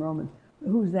this in Romans.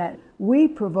 Who's that? We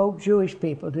provoke Jewish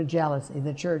people to jealousy,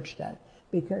 the church does,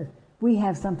 because we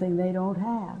have something they don't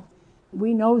have.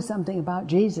 We know something about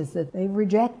Jesus that they've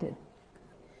rejected.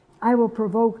 I will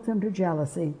provoke them to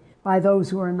jealousy by those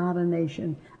who are not a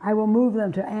nation. I will move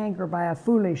them to anger by a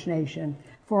foolish nation.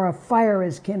 For a fire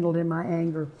is kindled in my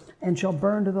anger, and shall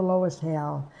burn to the lowest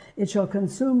hell. It shall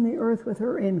consume the earth with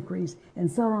her increase,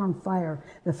 and set on fire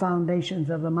the foundations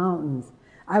of the mountains.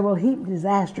 I will heap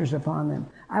disasters upon them.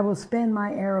 I will spend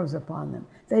my arrows upon them.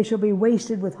 They shall be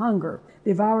wasted with hunger,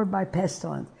 devoured by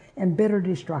pestilence, and bitter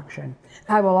destruction.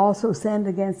 I will also send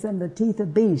against them the teeth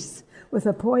of beasts, with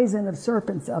the poison of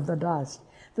serpents of the dust.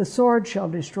 The sword shall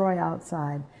destroy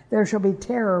outside. There shall be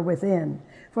terror within.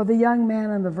 For the young man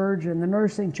and the virgin, the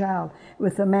nursing child,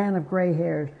 with the man of gray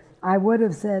hairs, I would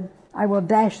have said, I will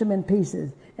dash them in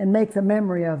pieces, and make the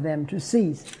memory of them to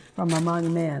cease from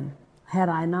among men. Had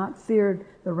I not feared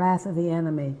the wrath of the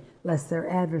enemy, lest their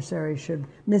adversaries should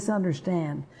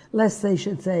misunderstand, lest they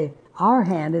should say, our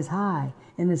hand is high,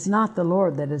 and it's not the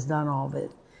Lord that has done all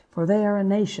this. For they are a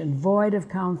nation void of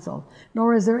counsel,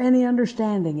 nor is there any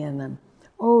understanding in them.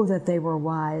 Oh, that they were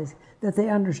wise, that they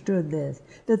understood this,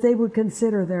 that they would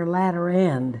consider their latter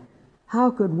end.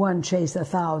 How could one chase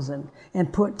 1,000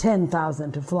 and put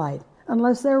 10,000 to flight,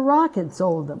 unless their rock had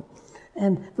sold them,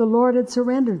 and the Lord had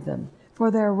surrendered them?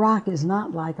 For their rock is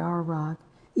not like our rock,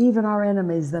 even our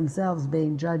enemies themselves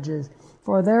being judges.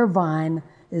 For their vine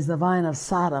is the vine of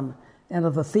Sodom and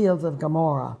of the fields of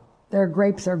Gomorrah. Their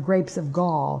grapes are grapes of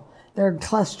gall, their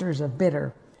clusters of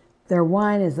bitter. Their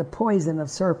wine is the poison of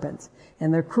serpents,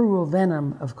 and the cruel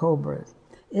venom of cobras.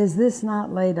 Is this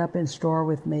not laid up in store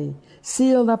with me,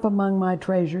 sealed up among my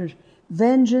treasures?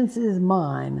 Vengeance is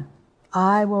mine,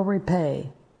 I will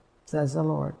repay, says the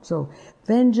Lord. So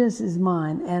vengeance is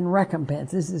mine and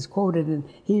recompense. This is quoted in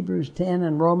Hebrews 10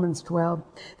 and Romans 12.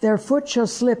 Their foot shall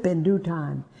slip in due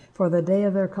time, for the day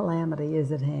of their calamity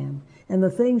is at hand, and the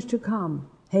things to come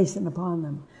hasten upon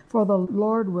them. For the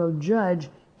Lord will judge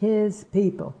his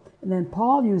people. And then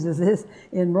Paul uses this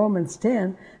in Romans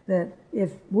 10, that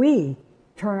if we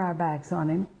turn our backs on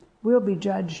him, we'll be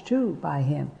judged too by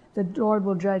him. The Lord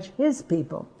will judge his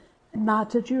people. Not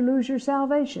that you lose your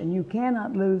salvation. You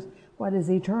cannot lose what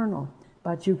is eternal,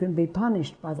 but you can be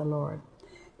punished by the Lord.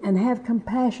 and have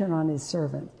compassion on his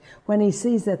servants when he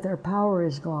sees that their power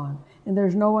is gone and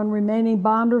there's no one remaining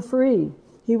bond or free.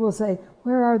 He will say,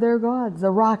 where are their gods,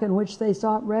 the rock in which they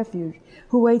sought refuge,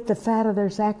 who ate the fat of their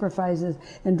sacrifices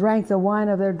and drank the wine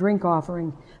of their drink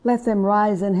offering? Let them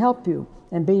rise and help you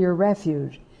and be your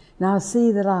refuge. Now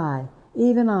see that I,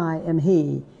 even I, am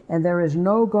he, and there is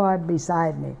no God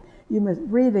beside me. You must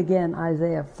read again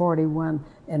Isaiah 41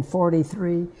 and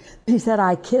 43. He said,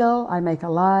 I kill, I make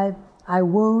alive, I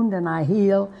wound and I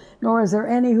heal, nor is there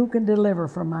any who can deliver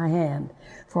from my hand.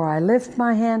 For I lift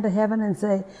my hand to heaven and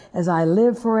say, as I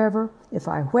live forever, if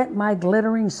I whet my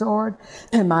glittering sword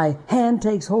and my hand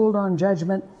takes hold on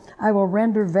judgment, I will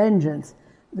render vengeance.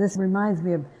 This reminds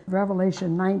me of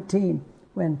Revelation 19,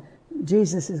 when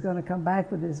Jesus is going to come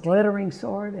back with his glittering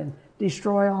sword and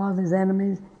destroy all of his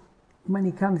enemies when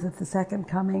he comes at the second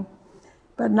coming.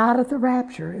 But not at the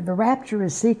rapture. The rapture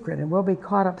is secret, and we'll be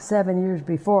caught up 7 years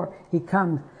before he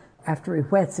comes after he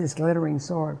whets his glittering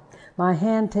sword. My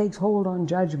hand takes hold on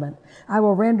judgment. I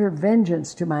will render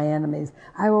vengeance to my enemies.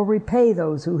 I will repay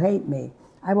those who hate me.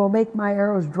 I will make my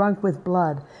arrows drunk with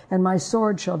blood, and my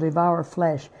sword shall devour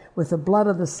flesh with the blood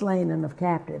of the slain and of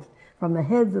captives, from the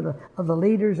heads of the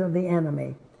leaders of the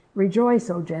enemy. Rejoice,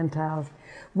 O Gentiles,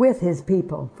 with his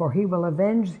people, for he will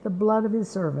avenge the blood of his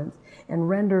servants and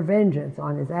render vengeance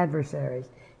on his adversaries.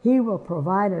 He will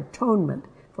provide atonement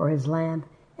for his land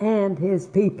and his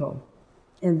people.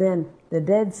 And then the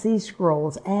Dead Sea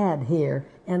Scrolls add here,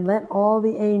 and let all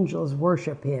the angels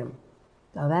worship him.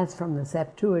 Now that's from the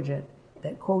Septuagint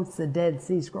that quotes the Dead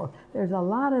Sea Scrolls. There's a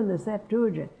lot in the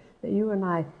Septuagint that you and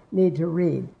I need to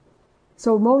read.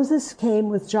 So Moses came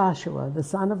with Joshua, the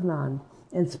son of Nun,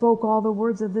 and spoke all the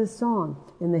words of this song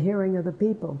in the hearing of the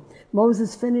people.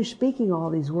 Moses finished speaking all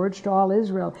these words to all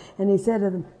Israel, and he said to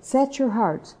them, set your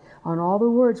hearts on all the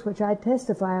words which I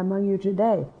testify among you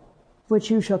today,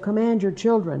 which you shall command your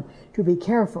children to be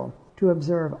careful to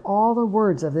observe all the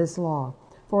words of this law.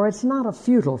 For it's not a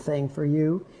futile thing for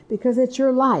you, because it's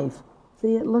your life.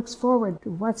 See, it looks forward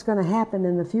to what's going to happen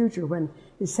in the future when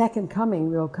his second coming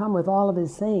will come with all of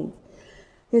his saints.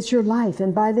 It's your life,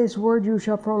 and by this word you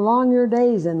shall prolong your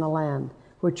days in the land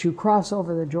which you cross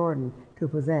over the Jordan to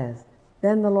possess.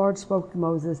 Then the Lord spoke to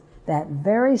Moses that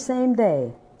very same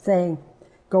day, saying,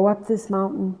 go up this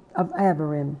mountain of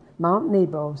Abarim, Mount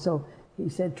Nebo. So he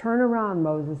said, turn around,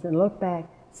 Moses, and look back.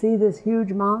 See this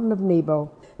huge mountain of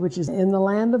Nebo, which is in the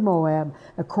land of Moab,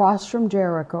 across from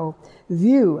Jericho.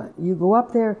 You go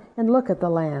up there and look at the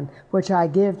land, which I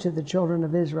give to the children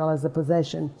of Israel as a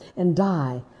possession, and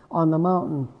die on the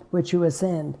mountain which you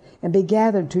ascend, and be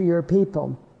gathered to your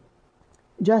people,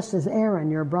 just as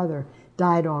Aaron your brother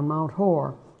died on Mount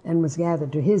Hor, and was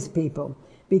gathered to his people,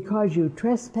 because you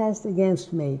trespassed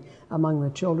against me among the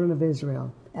children of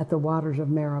Israel at the waters of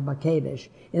Meribah Kadesh,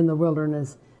 in the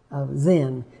wilderness of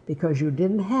Zin, because you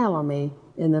didn't hallow me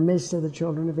in the midst of the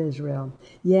children of Israel.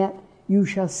 Yet you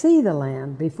shall see the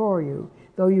land before you,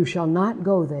 though you shall not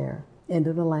go there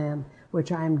into the land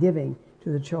which I am giving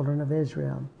to the children of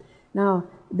Israel. Now,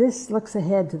 this looks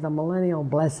ahead to the millennial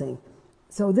blessing.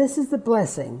 So this is the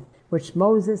blessing which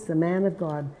Moses, the man of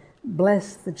God,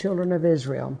 blessed the children of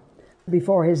Israel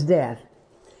before his death.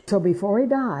 So before he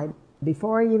died,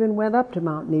 before he even went up to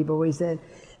Mount Nebo, he said,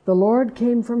 the Lord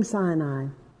came from Sinai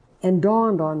and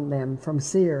dawned on them from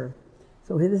Seir.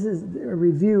 So this is a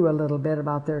review a little bit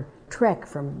about their trek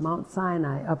from Mount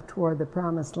Sinai up toward the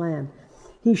promised land.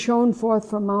 He shone forth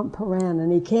from Mount Paran,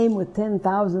 and he came with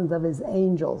 10,000 of his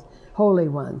angels, holy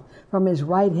ones. From his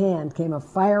right hand came a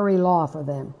fiery law for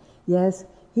them. Yes,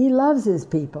 he loves his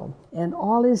people, and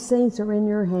all his saints are in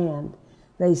your hand.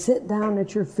 They sit down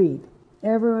at your feet.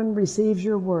 Everyone receives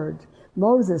your words.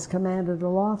 Moses commanded a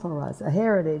law for us, a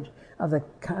heritage of the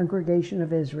congregation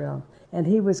of Israel. And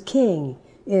he was king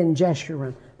in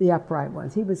Jeshurun, the upright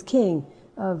ones. He was king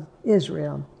of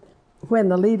Israel. When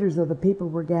the leaders of the people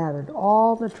were gathered,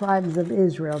 all the tribes of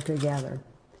Israel together.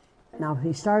 Now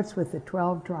he starts with the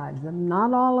 12 tribes, and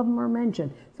not all of them are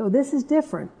mentioned. So this is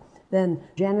different than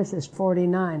Genesis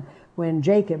 49, when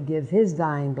Jacob gives his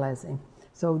dying blessing.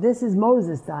 So this is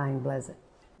Moses' dying blessing.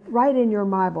 Write in your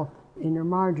Bible, in your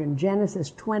margin, Genesis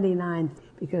 29,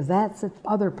 because that's the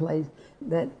other place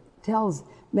that tells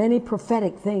many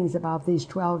prophetic things about these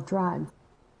 12 tribes.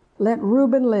 Let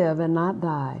Reuben live and not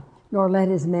die, nor let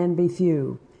his men be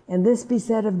few. And this be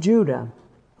said of Judah,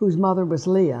 whose mother was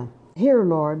Leah. Hear,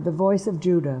 Lord, the voice of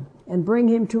Judah, and bring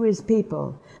him to his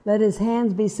people. Let his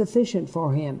hands be sufficient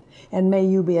for him, and may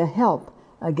you be a help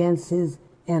against his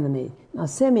enemy. Now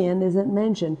Simeon isn't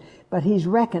mentioned, but he's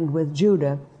reckoned with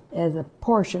Judah, as a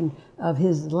portion of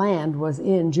his land was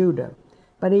in Judah.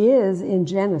 But he is in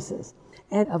Genesis.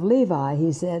 And of Levi,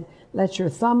 he said, let your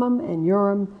Thummim and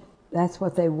Urim, that's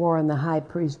what they wore in the high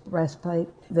priest's breastplate,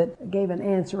 that gave an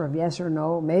answer of yes or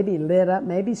no, maybe lit up,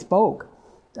 maybe spoke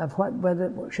of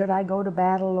whether should I go to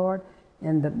battle, Lord?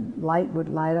 And the light would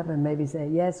light up and maybe say,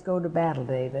 yes, go to battle,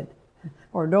 David,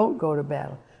 or don't go to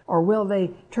battle. Or will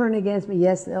they turn against me?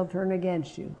 Yes, they'll turn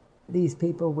against you. These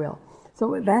people will.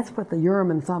 So that's what the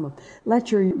Urim and Thummim.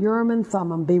 Let your Urim and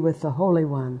Thummim be with the Holy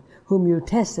One, whom you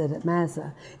tested at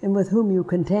Massah, and with whom you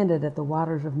contended at the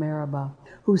waters of Meribah,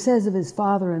 who says of his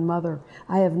father and mother,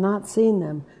 I have not seen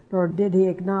them, nor did he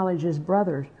acknowledge his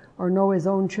brothers, or know his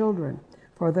own children.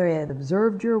 For they had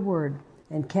observed your word,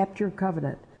 and kept your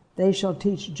covenant. They shall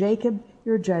teach Jacob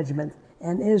your judgments,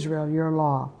 and Israel your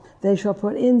law. They shall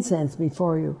put incense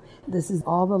before you. This is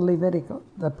all the Levitical,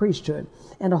 the priesthood,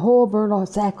 and a whole burnt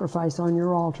sacrifice on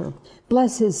your altar.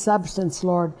 Bless his substance,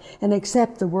 Lord, and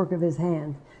accept the work of his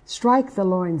hand. Strike the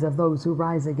loins of those who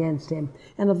rise against him,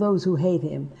 and of those who hate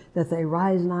him, that they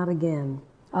rise not again.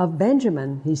 Of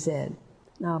Benjamin, he said.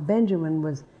 Now, Benjamin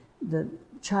was the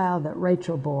child that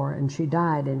Rachel bore, and she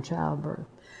died in childbirth.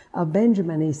 Of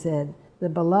Benjamin, he said, the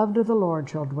beloved of the Lord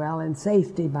shall dwell in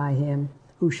safety by him,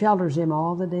 who shelters him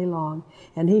all the day long,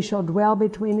 and he shall dwell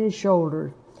between his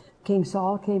shoulders. King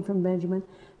Saul came from Benjamin,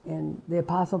 and the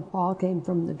Apostle Paul came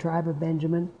from the tribe of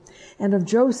Benjamin. And of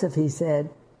Joseph, he said,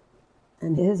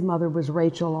 and his mother was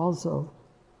Rachel also,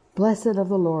 blessed of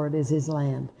the Lord is his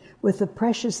land, with the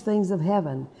precious things of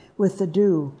heaven, with the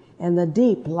dew, and the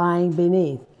deep lying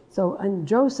beneath. So in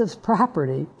Joseph's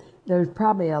property, there's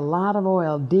probably a lot of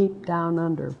oil deep down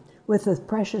under, with the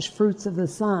precious fruits of the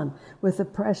sun, with the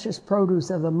precious produce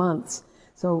of the months.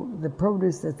 So the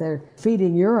produce that they're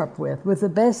feeding Europe with the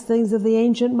best things of the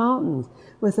ancient mountains,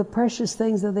 with the precious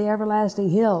things of the everlasting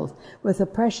hills, with the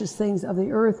precious things of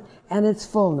the earth and its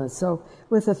fullness. So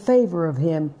with the favor of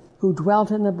him who dwelt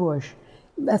in the bush,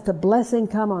 let the blessing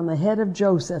come on the head of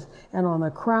Joseph and on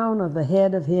the crown of the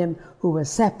head of him who was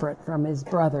separate from his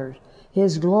brothers.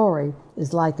 His glory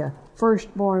is like a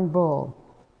firstborn bull.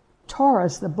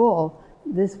 Taurus, the bull,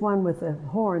 this one with the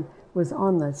horn, was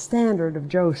on the standard of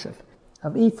Joseph,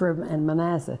 of Ephraim and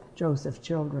Manasseh, Joseph's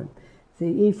children.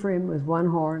 See, Ephraim was one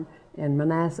horn and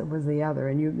Manasseh was the other,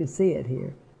 and you can see it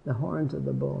here, the horns of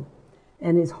the bull.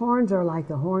 And his horns are like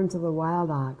the horns of the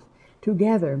wild ox.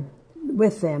 Together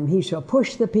with them he shall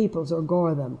push the peoples or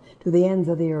gore them to the ends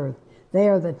of the earth. They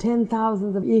are the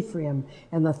 10,000s of Ephraim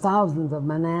and the thousands of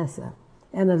Manasseh.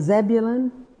 And of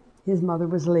Zebulun, his mother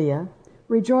was Leah.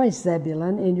 Rejoice,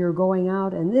 Zebulun, in your going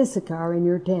out, and Issachar in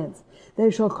your tents.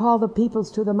 They shall call the peoples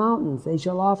to the mountains. They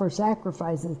shall offer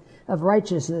sacrifices of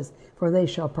righteousness, for they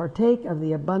shall partake of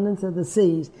the abundance of the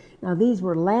seas. Now these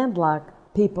were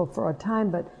landlocked people for a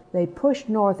time, but they pushed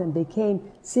north and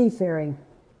became seafaring.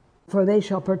 For they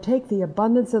shall partake the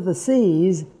abundance of the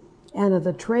seas and of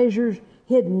the treasures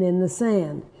hidden in the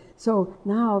sand. So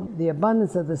now the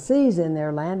abundance of the seas in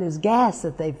their land is gas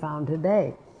that they found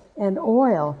today, and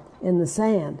oil in the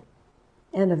sand.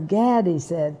 And of Gad he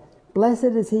said, blessed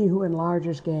is he who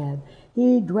enlarges Gad.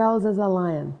 He dwells as a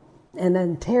lion, and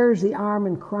then tears the arm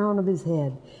and crown of his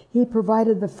head. He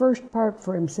provided the first part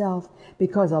for himself,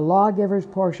 because a lawgiver's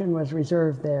portion was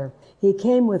reserved there. He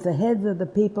came with the heads of the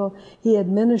people. He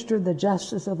administered the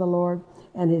justice of the Lord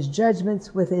and his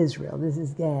judgments with Israel. This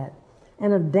is Gad.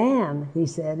 And of Dan, he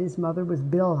said, his mother was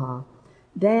Bilhah.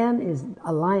 Dan is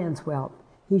a lion's whelp.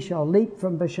 He shall leap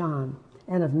from Bashan.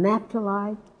 And of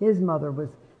Naphtali, his mother was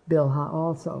Bilhah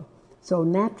also. So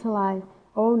Naphtali,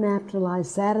 O Naphtali,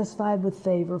 satisfied with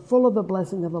favor, full of the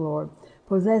blessing of the Lord,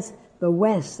 possess the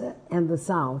west and the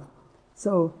south.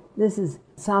 So this is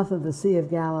south of the Sea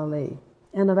of Galilee.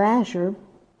 And of Asher,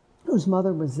 whose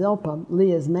mother was Zilpah,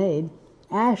 Leah's maid,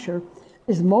 Asher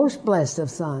is most blessed of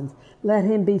sons. Let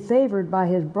him be favored by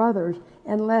his brothers,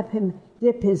 and let him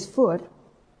dip his foot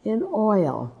in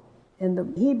oil. And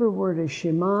the Hebrew word is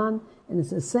Shimon, and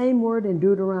it's the same word in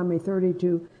Deuteronomy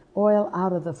 32, oil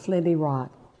out of the flinty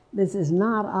rock. This is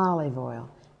not olive oil.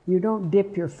 You don't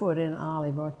dip your foot in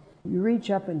olive oil. You reach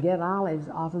up and get olives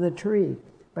off of the tree,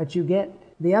 but you get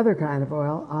the other kind of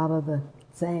oil out of the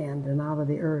sand and out of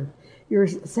the earth. Your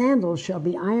sandals shall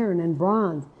be iron and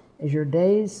bronze. As your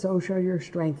days, so shall your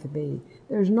strength be.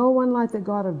 There's no one like the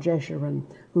God of Jeshurun,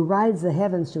 who rides the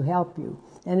heavens to help you,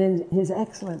 and in his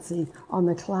excellency on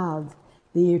the clouds.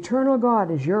 The eternal God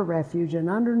is your refuge, and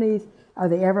underneath are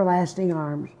the everlasting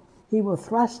arms. He will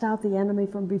thrust out the enemy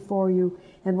from before you,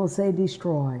 and will say,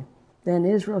 destroy. Then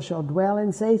Israel shall dwell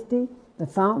in safety, the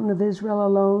fountain of Israel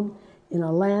alone, in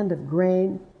a land of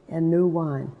grain and new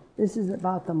wine. This is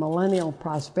about the millennial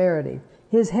prosperity.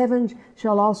 His heavens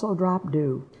shall also drop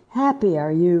dew. Happy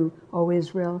are you, O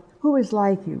Israel, who is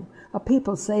like you, a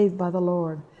people saved by the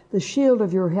Lord, the shield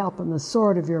of your help and the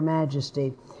sword of your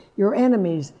majesty. Your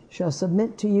enemies shall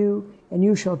submit to you, and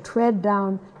you shall tread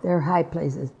down their high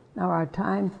places. Now our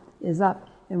time is up,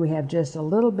 and we have just a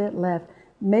little bit left.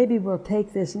 Maybe we'll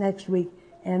take this next week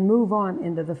and move on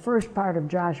into the first part of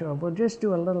Joshua. We'll just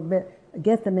do a little bit,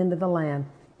 get them into the land,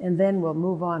 and then we'll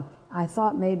move on. I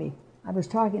thought maybe, I was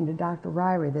talking to Dr.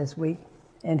 Ryrie this week,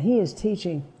 and he is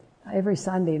teaching every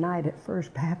Sunday night at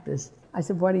First Baptist. I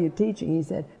said, what are you teaching? He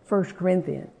said, 1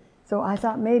 Corinthians. So I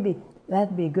thought maybe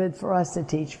that'd be good for us to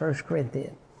teach 1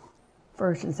 Corinthians.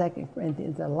 1 and 2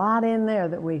 Corinthians. A lot in there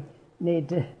that we need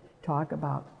to talk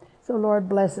about. So Lord,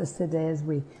 bless us today as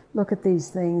we look at these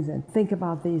things and think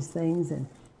about these things and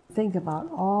think about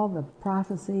all the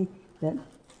prophecy that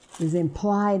is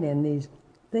implied in these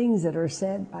things that are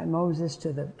said by Moses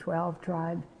to the 12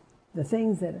 tribes, the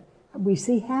things that we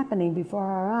see happening before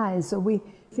our eyes. So we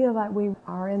feel that we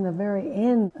are in the very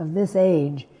end of this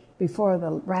age before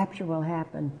the rapture will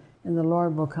happen and the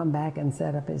Lord will come back and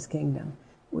set up his kingdom.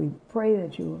 We pray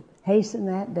that you will hasten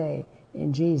that day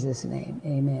in Jesus' name.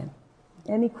 Amen.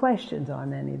 Any questions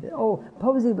on any of this? Oh,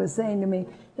 Posey was saying to me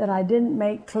that I didn't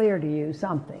make clear to you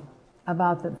something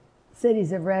about the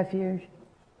cities of refuge.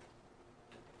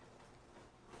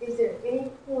 Is there any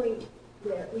point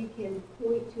that we can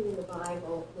point to in the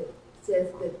Bible that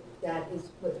says that that is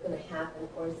what's going to happen,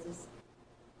 or is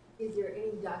there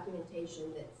any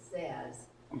documentation that says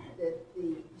that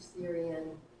the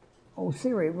Syrian... Oh,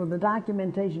 Syria. Well, the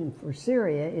documentation for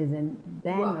Syria is in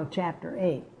Daniel chapter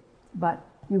 8. But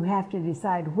you have to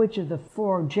decide which of the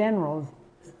 4 generals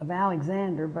of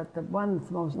Alexander, but the one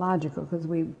that's most logical, because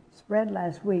we read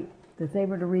last week that they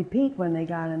were to repeat when they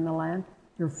got in the land.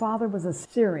 Your father was a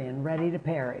Syrian ready to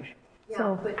perish. Yeah,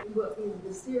 so, but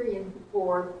the Syrian,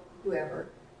 or whoever,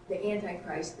 the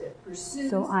Antichrist that pursues...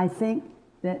 So I think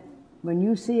that when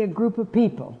you see a group of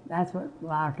people, that's what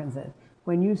Larkin said,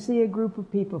 when you see a group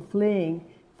of people fleeing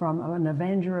from an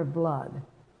avenger of blood,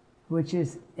 which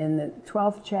is in the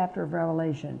 12th chapter of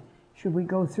Revelation, should we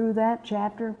go through that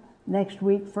chapter next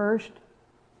week first?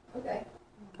 Okay.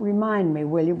 Remind me,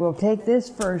 will you? We'll take this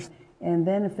first, and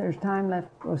then if there's time left,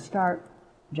 we'll start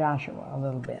Joshua a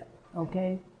little bit,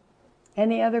 okay?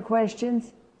 Any other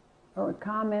questions or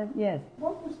comment? Yes.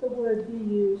 What was the word you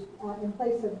used in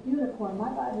place of unicorn? My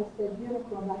Bible said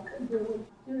unicorn, but I couldn't hear what.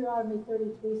 Deuteronomy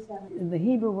 33:7. The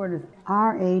Hebrew word is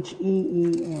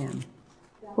R-H-E-E-M.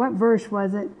 What verse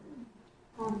was it?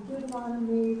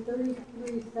 Deuteronomy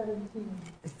 33:17.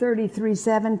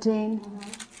 33:17.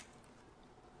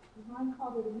 Mine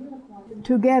called it a unicorn.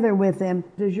 Together with them.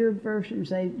 Does your version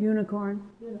say unicorn?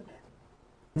 Unicorn.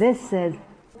 This says,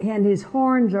 and his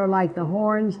horns are like the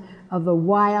horns of the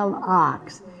wild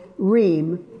ox.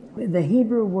 Reem, the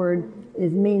Hebrew word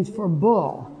means for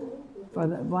bull, for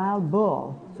the wild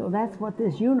bull. So that's what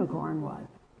this unicorn was.